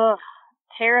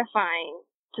 terrifying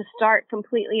to start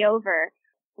completely over.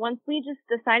 Once we just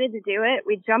decided to do it,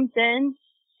 we jumped in,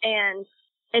 and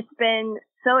it's been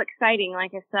so exciting.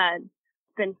 Like I said,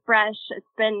 it's been fresh. It's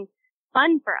been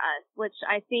fun for us, which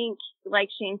I think, like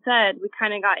Shane said, we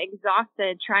kind of got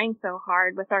exhausted trying so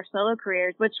hard with our solo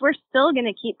careers, which we're still going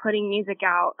to keep putting music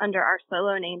out under our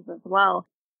solo names as well.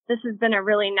 This has been a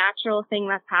really natural thing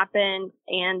that's happened,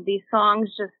 and these songs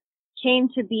just came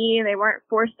to be. They weren't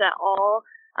forced at all.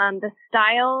 The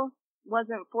style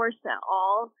wasn't forced at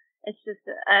all. It's just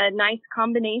a nice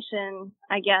combination,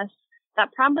 I guess,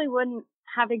 that probably wouldn't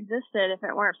have existed if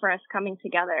it weren't for us coming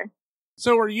together.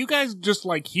 So are you guys just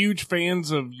like huge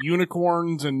fans of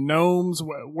unicorns and gnomes?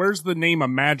 Where's the name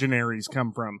Imaginaries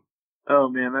come from? Oh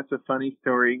man, that's a funny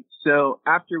story. So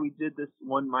after we did this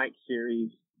one mic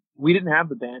series, we didn't have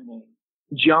the band name.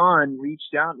 John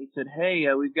reached out and he said, hey,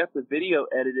 we've got the video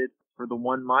edited for the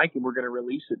one mic and we're going to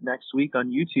release it next week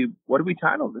on YouTube. What do we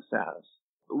title this as?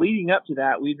 Leading up to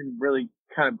that, we've been really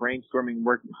kind of brainstorming,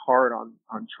 working hard on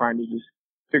trying to just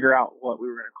figure out what we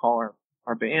were going to call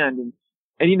our band. And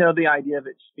you know, the idea of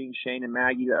it just being Shane and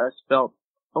Maggie to us felt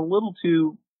a little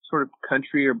too sort of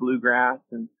country or bluegrass.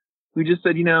 And we just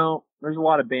said, you know, there's a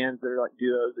lot of bands that are like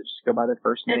duos that just go by their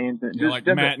first names. And it just like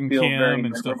doesn't Matt and feel Kim very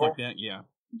and stuff memorable. like that. Yeah.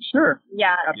 Sure.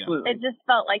 Yeah. Absolutely. It just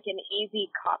felt like an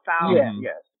easy cop out. Yeah.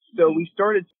 Yes. So we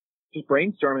started just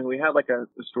brainstorming. We had like a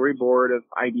storyboard of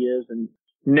ideas and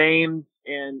names.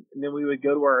 And then we would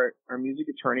go to our music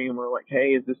attorney and we're like, hey,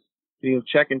 is this,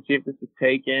 check and see if this is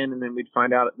taken. And then we'd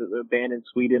find out that the band in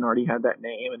Sweden already had that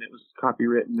name and it was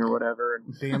copywritten or whatever.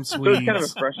 And damn so Swedes. it's kind of a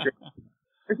frustrating.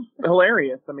 It's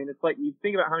hilarious. I mean, it's like you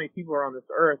think about how many people are on this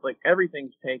earth, like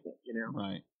everything's taken, you know?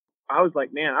 Right. I was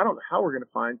like, man, I don't know how we're going to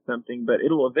find something, but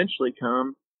it'll eventually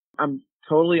come. I'm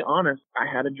totally honest. I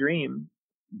had a dream.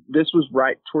 This was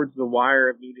right towards the wire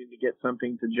of needing to get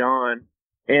something to John.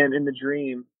 And in the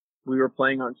dream, we were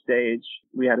playing on stage.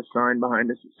 We had a sign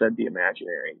behind us that said the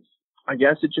Imaginaries. I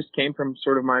guess it just came from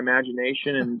sort of my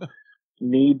imagination and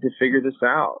need to figure this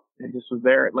out. It just was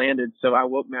there. It landed. So I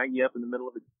woke Maggie up in the middle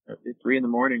of it at 3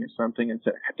 a.m. or something and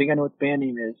said, I think I know what the band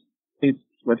name is.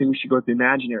 I think we should go with the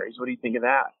Imaginaries. What do you think of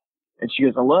that? And she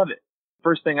goes, I love it.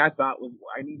 First thing I thought was,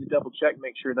 I need to double check,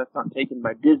 make sure that's not taken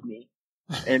by Disney.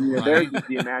 And you know, there's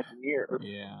the Imagineers.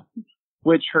 Yeah.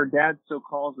 Which her dad still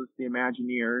calls us the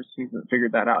Imagineers. He hasn't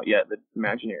figured that out yet, the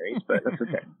Imaginaries, but that's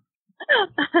okay.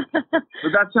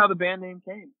 But that's how the band name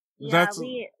came. Yeah,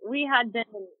 we had been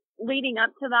leading up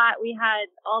to that. We had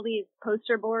all these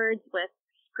poster boards with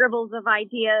scribbles of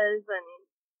ideas, and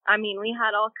I mean, we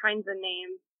had all kinds of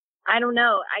names I don't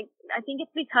know. I think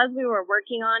it's because we were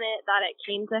working on it that it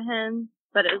came to him,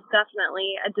 but it was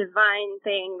definitely a divine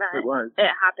thing that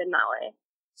it happened that way.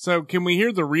 So can we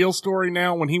hear the real story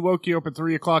now? When he woke you up at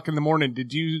 3 o'clock in the morning,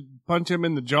 did you punch him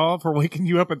in the jaw for waking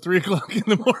you up at 3 o'clock in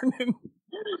the morning?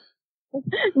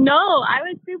 No, I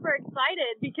was super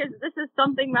excited because this is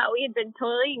something that we had been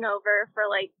toiling over for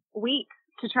like weeks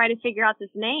to try to figure out this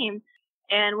name.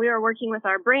 And we were working with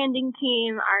our branding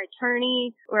team, our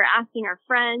attorney, we were asking our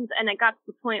friends, and it got to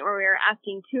the point where we were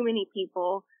asking too many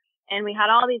people, and we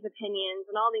had all these opinions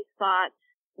and all these thoughts.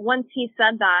 Once he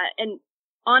said that, and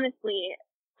honestly,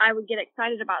 I would get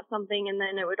excited about something and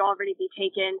then it would already be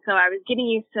taken. So I was getting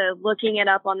used to looking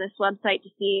it up on this website to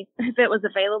see if it was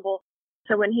available.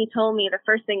 So when he told me, the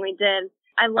first thing we did,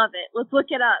 I love it. Let's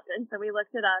look it up. And so we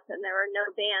looked it up, and there were no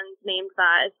bands named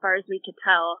that as far as we could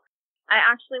tell. I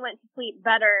actually went to sleep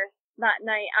better that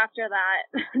night after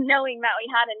that, knowing that we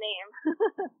had a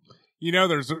name. You know,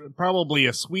 there's probably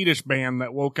a Swedish band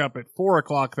that woke up at 4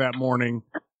 o'clock that morning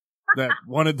that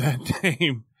wanted that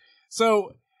name.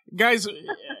 So, guys,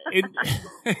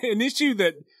 an issue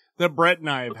that Brett and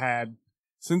I have had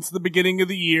since the beginning of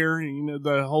the year, you know,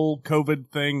 the whole COVID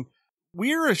thing,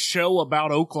 we're a show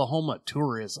about Oklahoma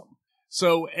tourism.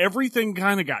 So everything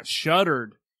kind of got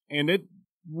shuttered, and it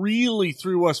really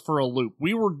threw us for a loop.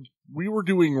 We were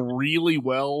doing really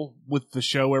well with the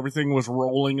show. Everything was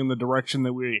rolling in the direction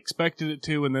that we expected it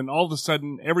to, and then all of a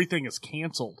sudden everything is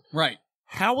canceled. Right.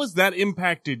 How has that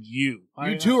impacted you?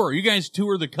 You guys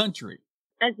tour the country.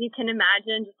 As you can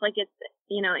imagine, just like it's,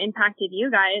 you know, impacted you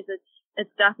guys,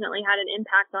 it's definitely had an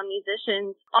impact on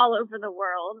musicians all over the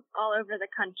world, all over the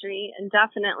country, and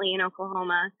definitely in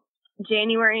Oklahoma.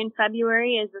 January and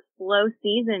February is a slow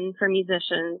season for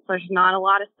musicians. There's not a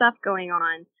lot of stuff going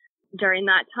on. During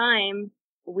that time,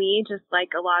 we, just like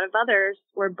a lot of others,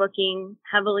 were booking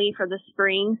heavily for the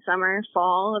spring, summer,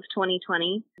 fall of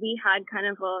 2020. We had kind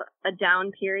of a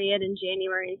down period in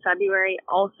January and February.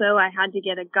 Also, I had to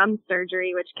get a gum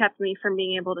surgery, which kept me from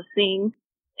being able to sing.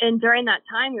 And during that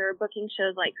time, we were booking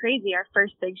shows like crazy. Our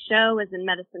first big show was in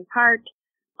Medicine Park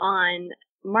on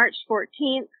March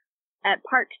 14th. At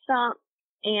Park Stomp,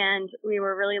 and we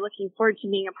were really looking forward to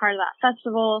being a part of that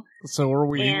festival. So were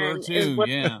we. We were too,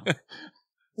 yeah.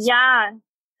 Yeah.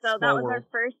 So that was our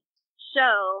first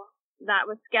show that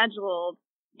was scheduled,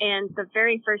 and the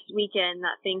very first weekend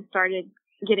that things started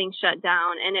getting shut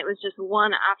down, and it was just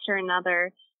one after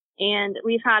another. And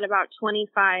we've had about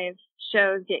 25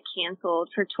 shows get canceled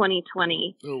for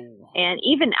 2020. Ooh. And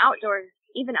even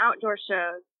outdoor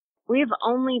shows. We've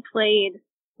only played,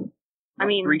 I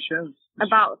mean, 3 shows.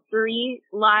 About 3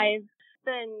 live. It's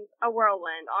been a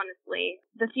whirlwind, honestly.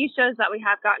 The few shows that we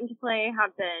have gotten to play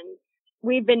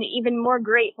we've been even more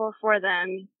grateful for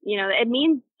them. You know, it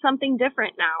means something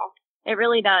different now. It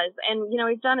really does. And, you know,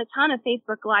 we've done a ton of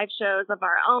Facebook Live shows of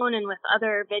our own and with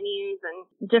other venues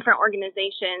and different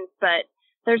organizations, but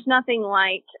there's nothing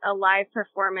like a live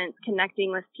performance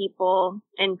connecting with people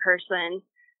in person.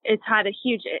 It's had a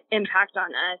huge impact on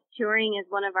us. Touring is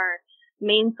one of our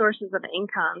main sources of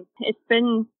income. It's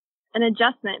been an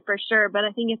adjustment for sure, but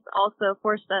I think it's also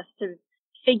forced us to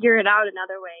figure it out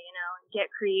another way, you know, and get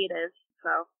creative.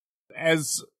 So,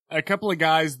 as a couple of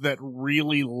guys that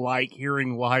really like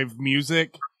hearing live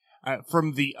music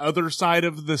from the other side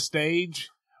of the stage,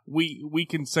 we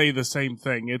can say the same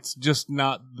thing. It's just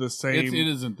not the same. It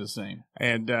isn't the same.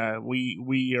 And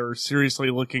we are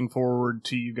seriously looking forward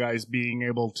to you guys being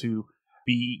able to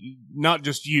be, not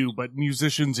just you, but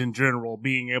musicians in general,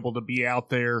 being able to be out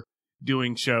there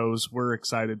doing shows. We're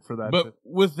excited for that. But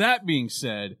with that being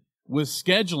said, with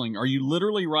scheduling, are you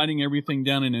literally writing everything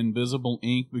down in invisible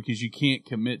ink because you can't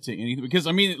commit to anything? Because,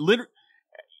 I mean,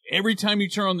 every time you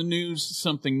turn on the news,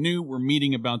 something new, we're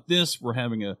meeting about this,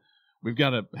 we've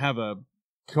got to have a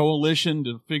coalition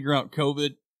to figure out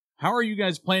COVID. How are you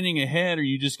guys planning ahead? Or are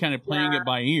you just kind of playing it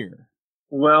by ear?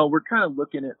 Well, we're kind of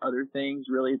looking at other things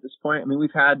really at this point. I mean, we've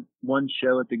had one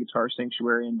show at the Guitar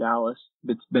Sanctuary in Dallas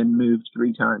that's been moved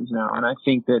 3 times now. And I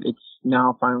think that it's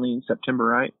now finally in September,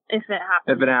 right? If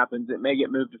it happens, it may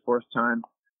get moved a 4th time.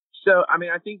 So, I mean,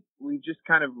 I think we've just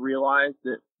kind of realized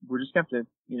that we're just going to have to,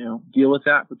 you know, deal with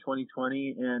that for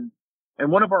 2020. And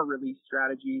one of our release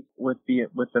strategies with the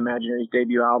Imaginaries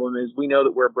debut album is we know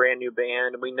that we're a brand new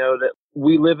band, and we know that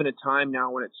we live in a time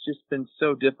now when it's just been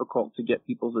so difficult to get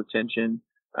people's attention.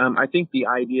 I think the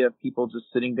idea of people just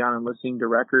sitting down and listening to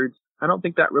records, I don't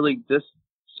think that really exists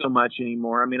so much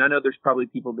anymore. I mean, I know there's probably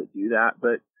people that do that,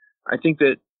 but I think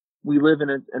that we live in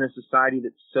a society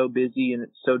that's so busy and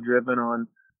it's so driven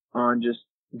on just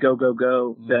go,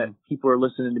 that people are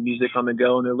listening to music on the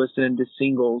go and they're listening to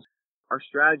singles. our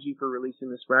strategy for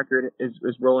releasing this record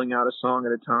is rolling out a song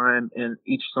at a time, and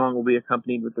each song will be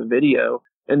accompanied with a video.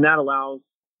 And that allows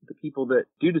the people that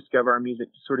do discover our music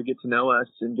to sort of get to know us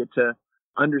and get to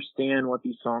understand what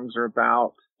these songs are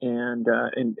about and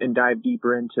dive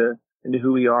deeper into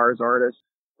who we are as artists.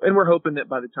 And we're hoping that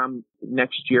by the time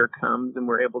next year comes and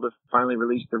we're able to finally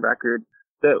release the record,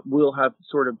 that we'll have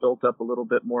sort of built up a little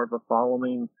bit more of a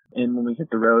following. And when we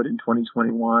hit the road in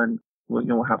 2021,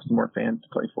 we'll have some more fans to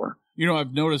play for.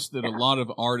 I've noticed that a lot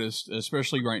of artists,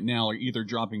 especially right now, are either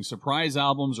dropping surprise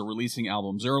albums or releasing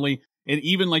albums early. And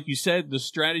even, like you said, the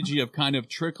strategy of kind of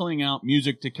trickling out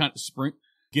music to kind of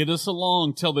get us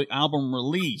along till the album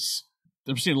release.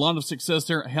 I'm seeing a lot of success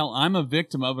there. Hell, I'm a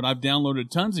victim of it. I've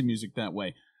downloaded tons of music that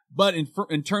way. But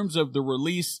in terms of the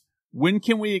release, when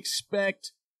can we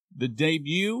expect the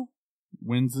debut?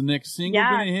 When's the next single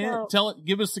going to hit?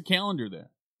 Give us the calendar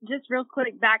there. Just real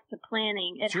quick, back to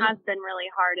planning. It Sure. has been really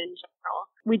hard in general.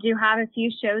 We do have a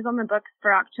few shows on the books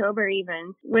for October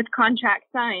even with contract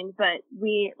signed, but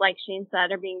we, like Shane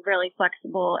said, are being really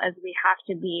flexible as we have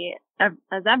to be,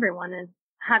 as everyone is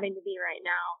having to be right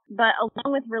now. But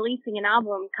along with releasing an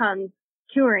album comes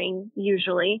touring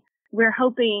usually. We're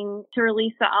hoping to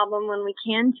release the album when we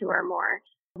can tour more.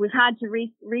 We've had to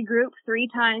regroup 3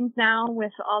 times now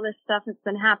with all this stuff that's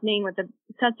been happening with the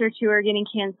Setzer tour getting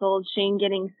canceled, Shane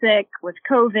getting sick with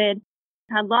COVID.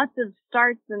 Had lots of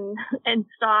starts and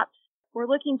stops. We're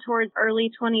looking towards early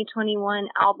 2021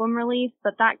 album release,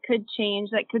 but that could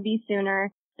change. That could be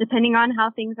sooner, depending on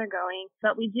how things are going.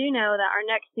 But we do know that our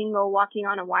next single, Walking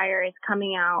on a Wire, is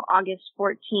coming out August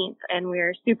 14th, and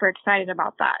we're super excited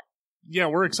about that. Yeah,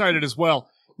 we're excited as well.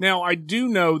 Now, I do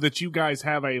know that you guys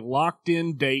have a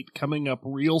locked-in date coming up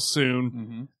real soon.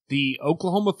 Mm-hmm. The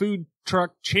Oklahoma Food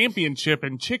Truck Championship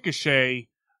in Chickasha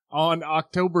on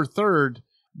October 3rd.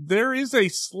 There is a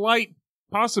slight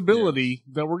possibility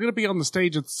that we're going to be on the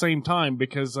stage at the same time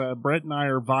because Brett and I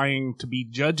are vying to be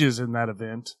judges in that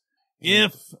event.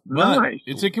 It's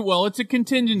a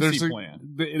contingency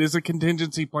plan. It is a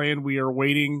contingency plan. We are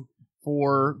waiting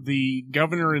for the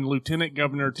governor and lieutenant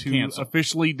governor to cancel.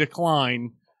 Officially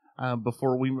decline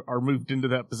before we are moved into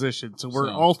that position. So we're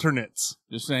alternates.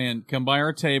 Just saying, come by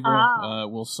our table.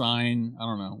 We'll sign, I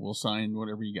don't know, we'll sign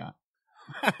whatever you got.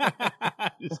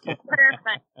 Just kidding.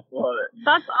 Perfect. Love it.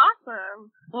 That's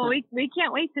awesome. Well, we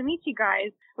can't wait to meet you guys.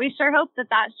 We sure hope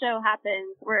that show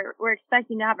happens. We're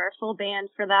expecting to have our full band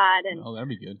for that, and that'd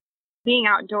be good. Being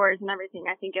outdoors and everything,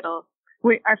 I think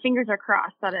our fingers are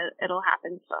crossed that it'll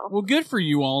happen. So. Well, good for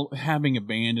you all having a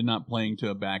band and not playing to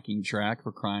a backing track,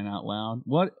 for crying out loud.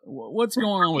 What's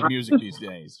going on with music these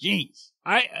days? Jeez.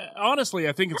 I honestly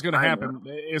think it's going to happen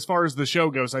as far as the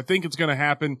show goes. I think it's going to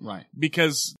happen, right?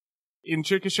 Because in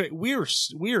Chickasha,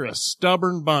 we're a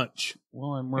stubborn bunch.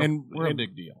 Well, and we're a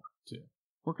big deal too.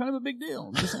 We're kind of a big deal.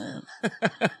 I'm just saying.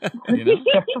 You know?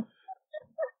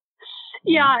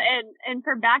 Yeah, and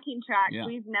for backing tracks,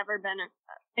 we've never been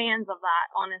fans of that,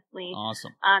 honestly.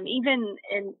 Awesome. Even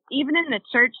in the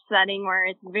church setting where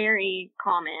it's very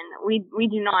common, we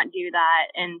do not do that,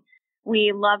 and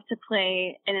we love to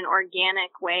play in an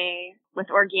organic way with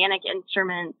organic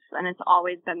instruments, and it's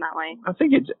always been that way. I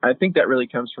think that really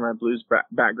comes from my blues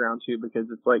background too, because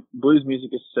it's like blues music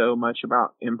is so much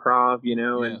about improv,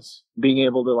 and being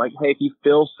able to hey, if you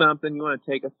feel something, you want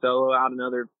to take a solo out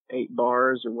another 8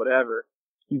 bars or whatever,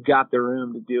 you've got the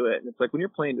room to do it. And it's like when you're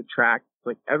playing the track, it's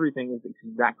like everything is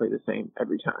exactly the same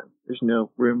every time. There's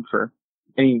no room for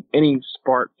any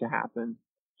spark to happen.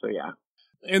 So yeah.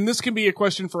 And this can be a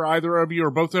question for either of you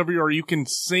or both of you, or you can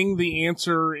sing the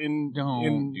answer in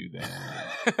do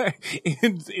that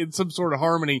in some sort of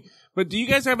harmony. But do you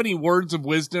guys have any words of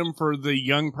wisdom for the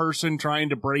young person trying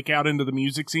to break out into the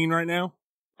music scene right now?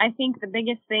 I think the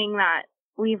biggest thing that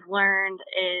we've learned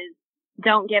is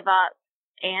don't give up,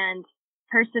 and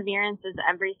perseverance is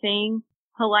everything.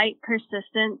 Polite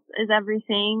persistence is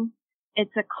everything.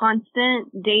 It's a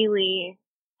constant daily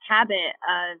habit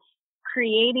of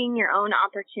creating your own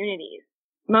opportunities.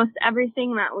 Most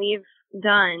everything that we've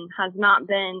done has not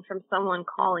been from someone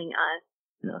calling us.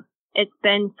 Yeah. It's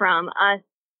been from us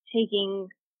taking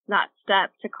that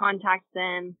step to contact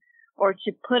them or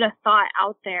to put a thought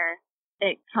out there.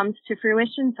 It comes to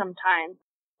fruition sometimes.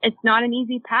 It's not an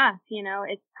easy path,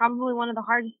 it's probably one of the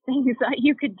hardest things that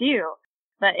you could do.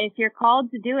 But if you're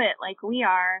called to do it like we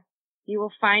are, you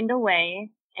will find a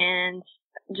way, and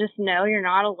just know you're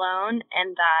not alone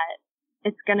and that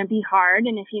it's going to be hard.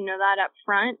 And if you know that up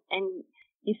front and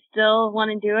you still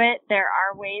want to do it, there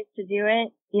are ways to do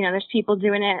it. There's people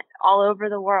doing it all over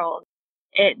the world.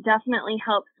 It definitely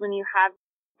helps when you have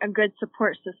a good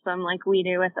support system like we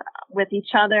do with each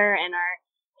other and our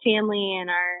family and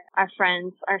our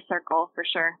friends, our circle for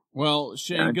sure. Well,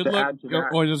 Shane, good luck.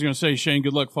 I was going to say, Shane,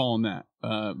 good luck following that.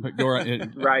 But go right,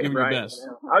 right. Give it your best.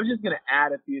 I was just going to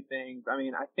add a few things. I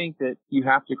mean, I think that you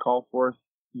have to call forth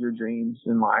your dreams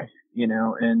in life,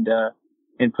 and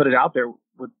put it out there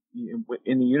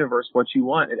in the universe, what you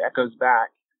want. It echoes back.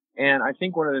 And I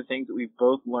think one of the things that we've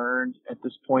both learned at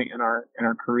this point in our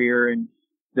career, and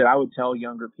that I would tell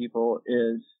younger people,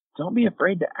 is don't be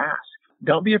afraid to ask.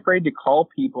 Don't be afraid to call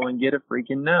people and get a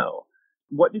freaking no.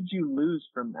 What did you lose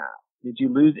from that? Did you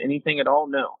lose anything at all?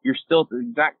 No. You're still at the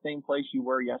exact same place you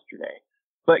were yesterday.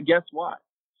 But guess what?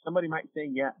 Somebody might say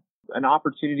yes. An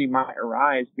opportunity might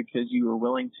arise because you were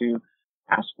willing to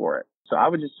ask for it. So I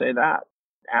would just say that.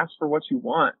 Ask for what you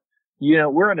want.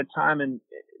 We're in a time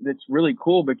that's really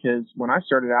cool, because when I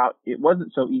started out, it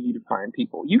wasn't so easy to find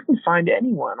people. You can find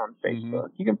anyone on Facebook.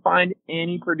 You can find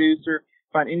any producer,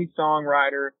 find any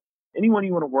songwriter, anyone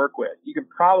you want to work with. You can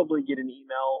probably get an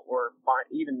email or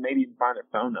maybe find their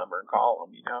phone number and call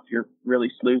them, if you're really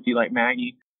sleuthy like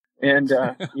Maggie. And,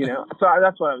 so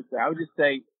that's what I would say. I would just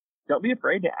say, don't be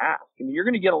afraid to ask. I mean, you're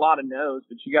going to get a lot of no's,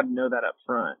 but you got to know that up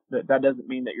front. That doesn't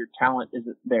mean that your talent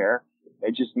isn't there.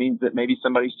 It just means that maybe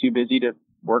somebody's too busy to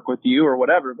work with you or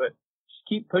whatever, but just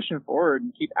keep pushing forward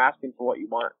and keep asking for what you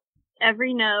want.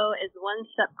 Every no is one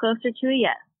step closer to a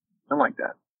yes. I like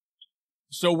that.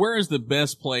 So where is the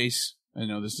best place? I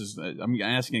know I'm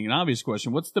asking an obvious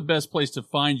question. What's the best place to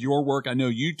find your work? I know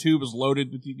YouTube is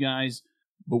loaded with you guys,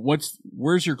 but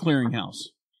where's your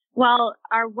clearinghouse? Well,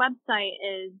 our website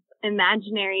is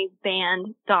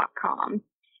Imaginariesband.com.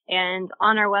 And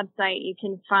on our website, you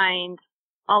can find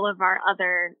all of our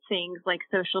other things like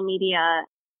social media,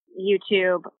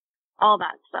 YouTube, all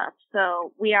that stuff.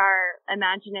 So we are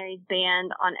Imaginaries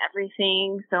Band on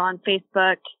everything. So on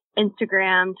Facebook,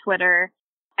 Instagram, Twitter.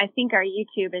 I think our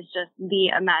YouTube is just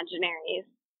The Imaginaries.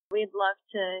 We'd love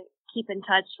to keep in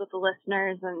touch with the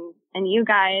listeners and you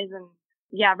guys. And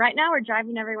yeah, right now we're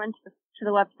driving everyone to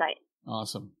the website.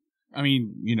 Awesome. I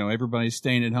mean, everybody's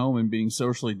staying at home and being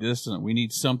socially distant. We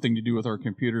need something to do with our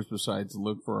computers besides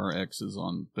look for our exes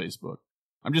on Facebook.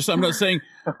 I'm not saying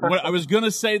what I was going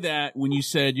to say that when you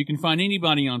said you can find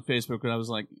anybody on Facebook, but I was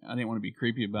like, I didn't want to be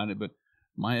creepy about it, but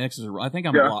my exes are, I think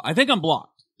I'm blocked. I think I'm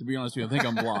blocked, to be honest with you. I think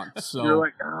I'm blocked. So you're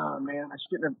like, oh man, I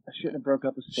shouldn't have broke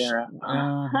up with Sarah.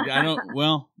 I don't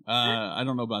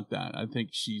know about that. I think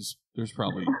there's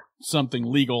probably something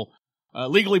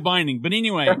legally binding. But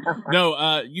anyway,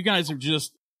 no, you guys are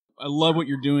I love what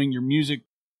you're doing. Your music,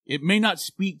 it may not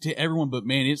speak to everyone, but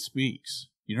man, it speaks.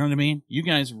 You know what I mean? You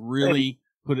guys really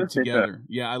put it together.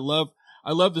 Yeah, I love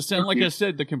the sound. Like I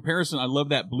said, the comparison, I love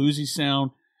that bluesy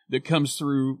sound that comes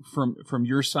through from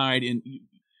your side. And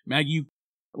Maggie,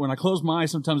 when I close my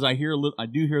eyes, sometimes I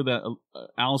do hear that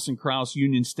Alison Krauss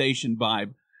Union Station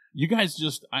vibe. You guys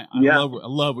I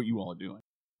love what you all are doing.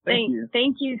 Thank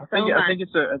you so much. I think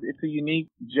it's a unique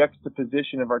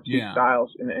juxtaposition of our two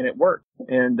styles, and it worked.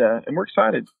 And we're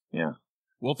excited. Yeah.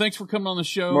 Well, thanks for coming on the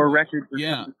show. More records.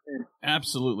 Yeah,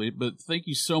 absolutely. But thank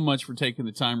you so much for taking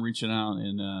the time, reaching out,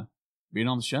 and being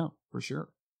on the show for sure.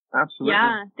 Absolutely.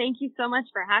 Yeah. Thank you so much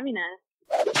for having us.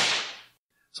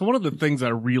 So one of the things I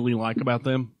really like about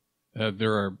them,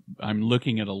 I'm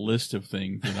looking at a list of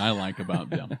things that I like about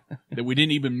them that we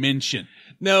didn't even mention.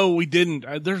 No, we didn't.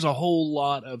 There's a whole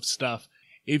lot of stuff.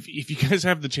 If you guys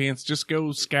have the chance, just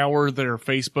go scour their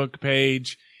Facebook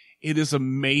page. It is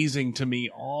amazing to me,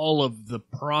 all of the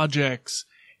projects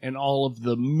and all of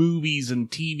the movies and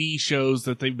TV shows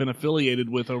that they've been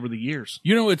affiliated with over the years.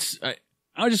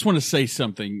 I just want to say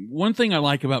something. One thing I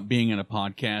like about being in a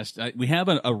podcast, we have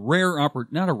not a rare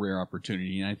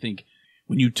opportunity, and I think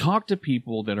when you talk to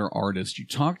people that are artists, you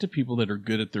talk to people that are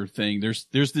good at their thing,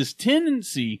 there's this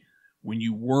tendency when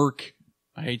you work,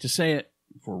 I hate to say it,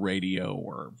 for radio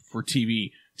or for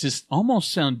TV, to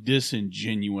almost sound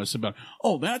disingenuous about,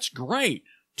 oh, that's great.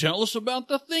 Tell us about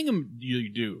the thing you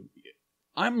do.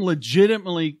 I'm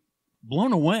legitimately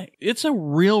blown away. It's a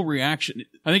real reaction.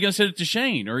 I think I said it to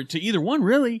Shane or to either one,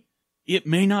 really. It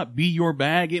may not be your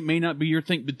bag. It may not be your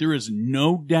thing, but there is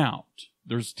no doubt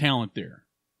there's talent there.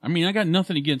 I mean, I got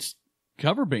nothing against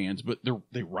cover bands, but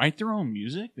they write their own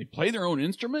music. They play their own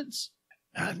instruments.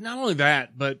 Not only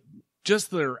that, but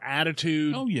just their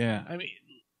attitude. Oh, yeah. I mean,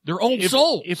 they're old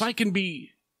souls. If I can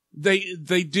be,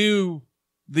 they do,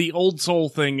 the old soul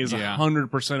thing is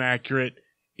 100% accurate.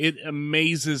 It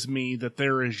amazes me that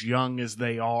they're as young as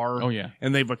they are. Oh, yeah.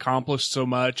 And they've accomplished so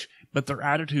much, but their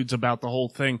attitudes about the whole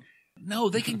thing. No,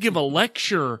 they can give a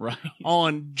lecture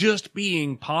on just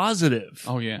being positive.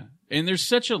 Oh, yeah. And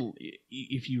there's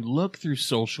if you look through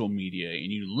social media and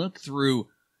you look through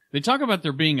They talk about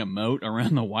there being a moat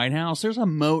around the White House. There's a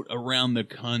moat around the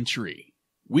country.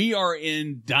 We are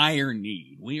in dire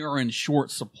need. We are in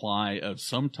short supply of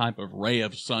some type of ray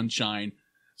of sunshine,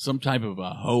 some type of a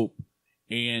hope.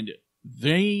 And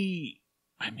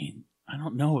I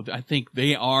don't know. I think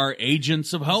they are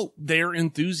agents of hope. They're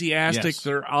enthusiastic. Yes.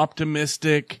 They're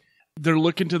optimistic. They're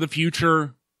looking to the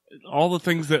future. All the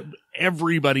things that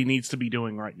everybody needs to be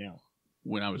doing right now.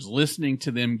 When I was listening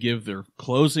to them give their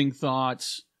closing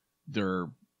thoughts, their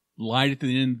light at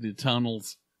the end of the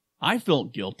tunnels, I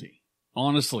felt guilty.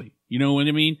 Honestly. You know what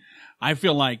I mean? I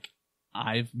feel like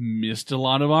I've missed a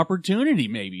lot of opportunity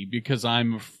maybe because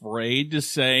I'm afraid to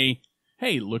say,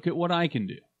 hey, look at what I can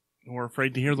do. We're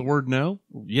afraid to hear the word no?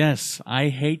 Yes, I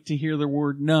hate to hear the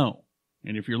word no.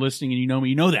 And if you're listening and you know me,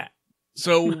 you know that.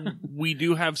 So we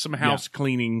do have some house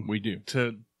cleaning we do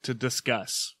to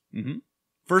discuss. Mm-hmm.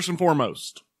 First and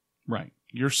foremost, right.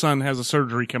 Your son has a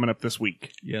surgery coming up this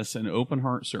week. Yes, an open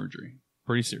heart surgery.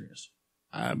 Pretty serious.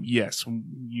 Yes,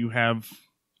 you have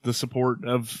the support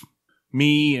of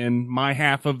me and my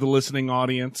half of the listening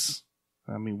audience.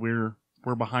 I mean, we're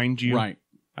behind you. Right.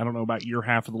 I don't know about your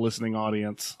half of the listening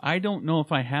audience. I don't know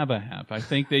if I have a half. I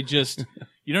think they just,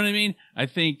 you know what I mean? I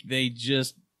think they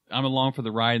just, I'm along for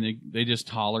the ride and they just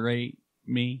tolerate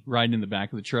me riding in the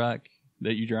back of the truck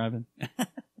that you driving.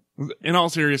 In all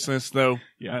seriousness, though,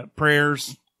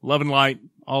 prayers, love and light,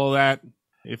 all of that.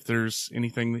 If there's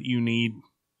anything that you need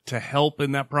to help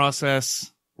in that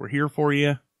process, we're here for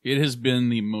you. It has been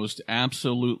the most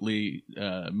absolutely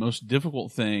most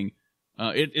difficult thing.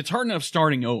 It's hard enough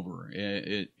starting over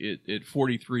at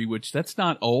 43, which that's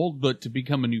not old, but to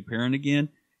become a new parent again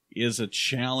is a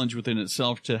challenge within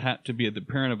itself to have to be the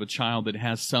parent of a child that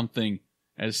has something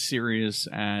as serious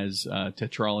as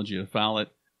tetralogy of Fallot.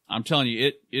 I'm telling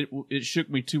you, it shook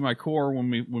me to my core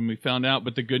when we found out.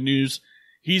 But the good news,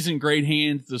 he's in great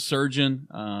hands. The surgeon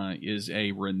is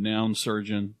a renowned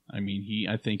surgeon. I mean,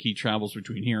 I think he travels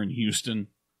between here and Houston.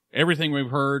 Everything we've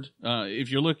heard,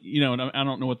 if you look, and I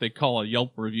don't know what they call a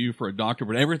Yelp review for a doctor,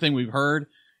 but everything we've heard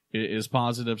is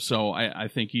positive. So I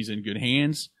think he's in good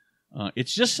hands.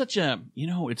 It's just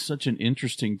it's such an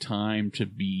interesting time to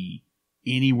be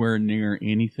anywhere near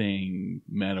anything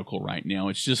medical right now.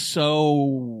 It's just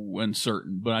so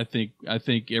uncertain, but I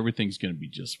think everything's going to be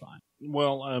just fine.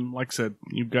 Well, like I said,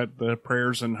 you've got the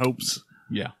prayers and hopes.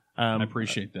 Yeah, I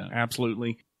appreciate that.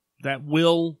 Absolutely. That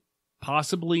will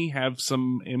possibly have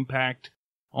some impact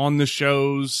on the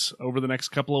shows over the next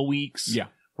couple of weeks. Yeah.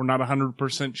 We're not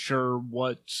 100% sure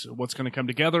what's going to come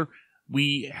together.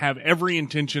 We have every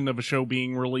intention of a show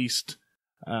being released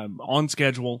on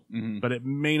schedule, but it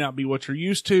may not be what you're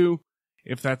used to.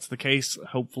 If that's the case,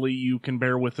 hopefully you can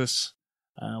bear with us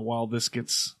while this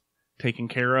gets taken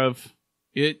care of.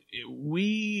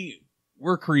 We're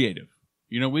creative.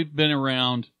 We've been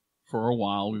around for a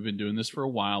while. We've been doing this for a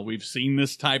while. We've seen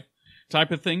this type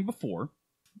of thing before.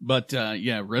 But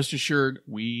rest assured,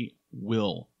 we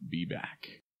will be back.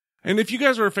 And if you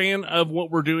guys are a fan of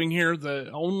what we're doing here, the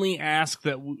only ask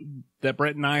that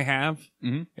Brett and I have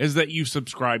is that you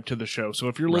subscribe to the show. So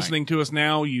if you're listening to us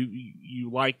now,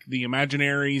 you like the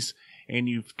Imaginaries and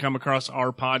you've come across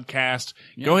our podcast,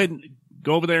 go ahead and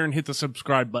go over there and hit the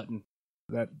subscribe button.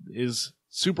 That is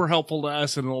super helpful to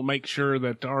us, and it'll make sure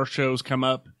that our shows come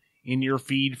up in your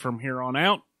feed from here on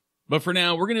out. But for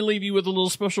now, we're going to leave you with a little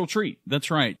special treat.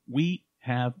 That's right. We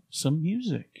have some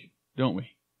music, don't we?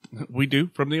 We do,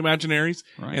 from the Imaginaries.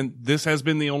 Right. And this has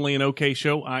been the Only in OK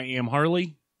show. I am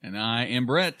Harley. And I am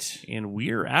Brett. And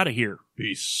we're out of here.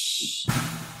 Peace.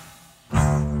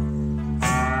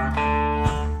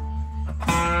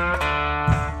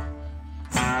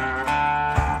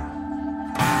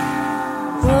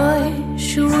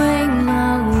 Wash away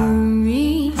my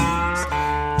worries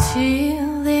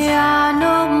till they are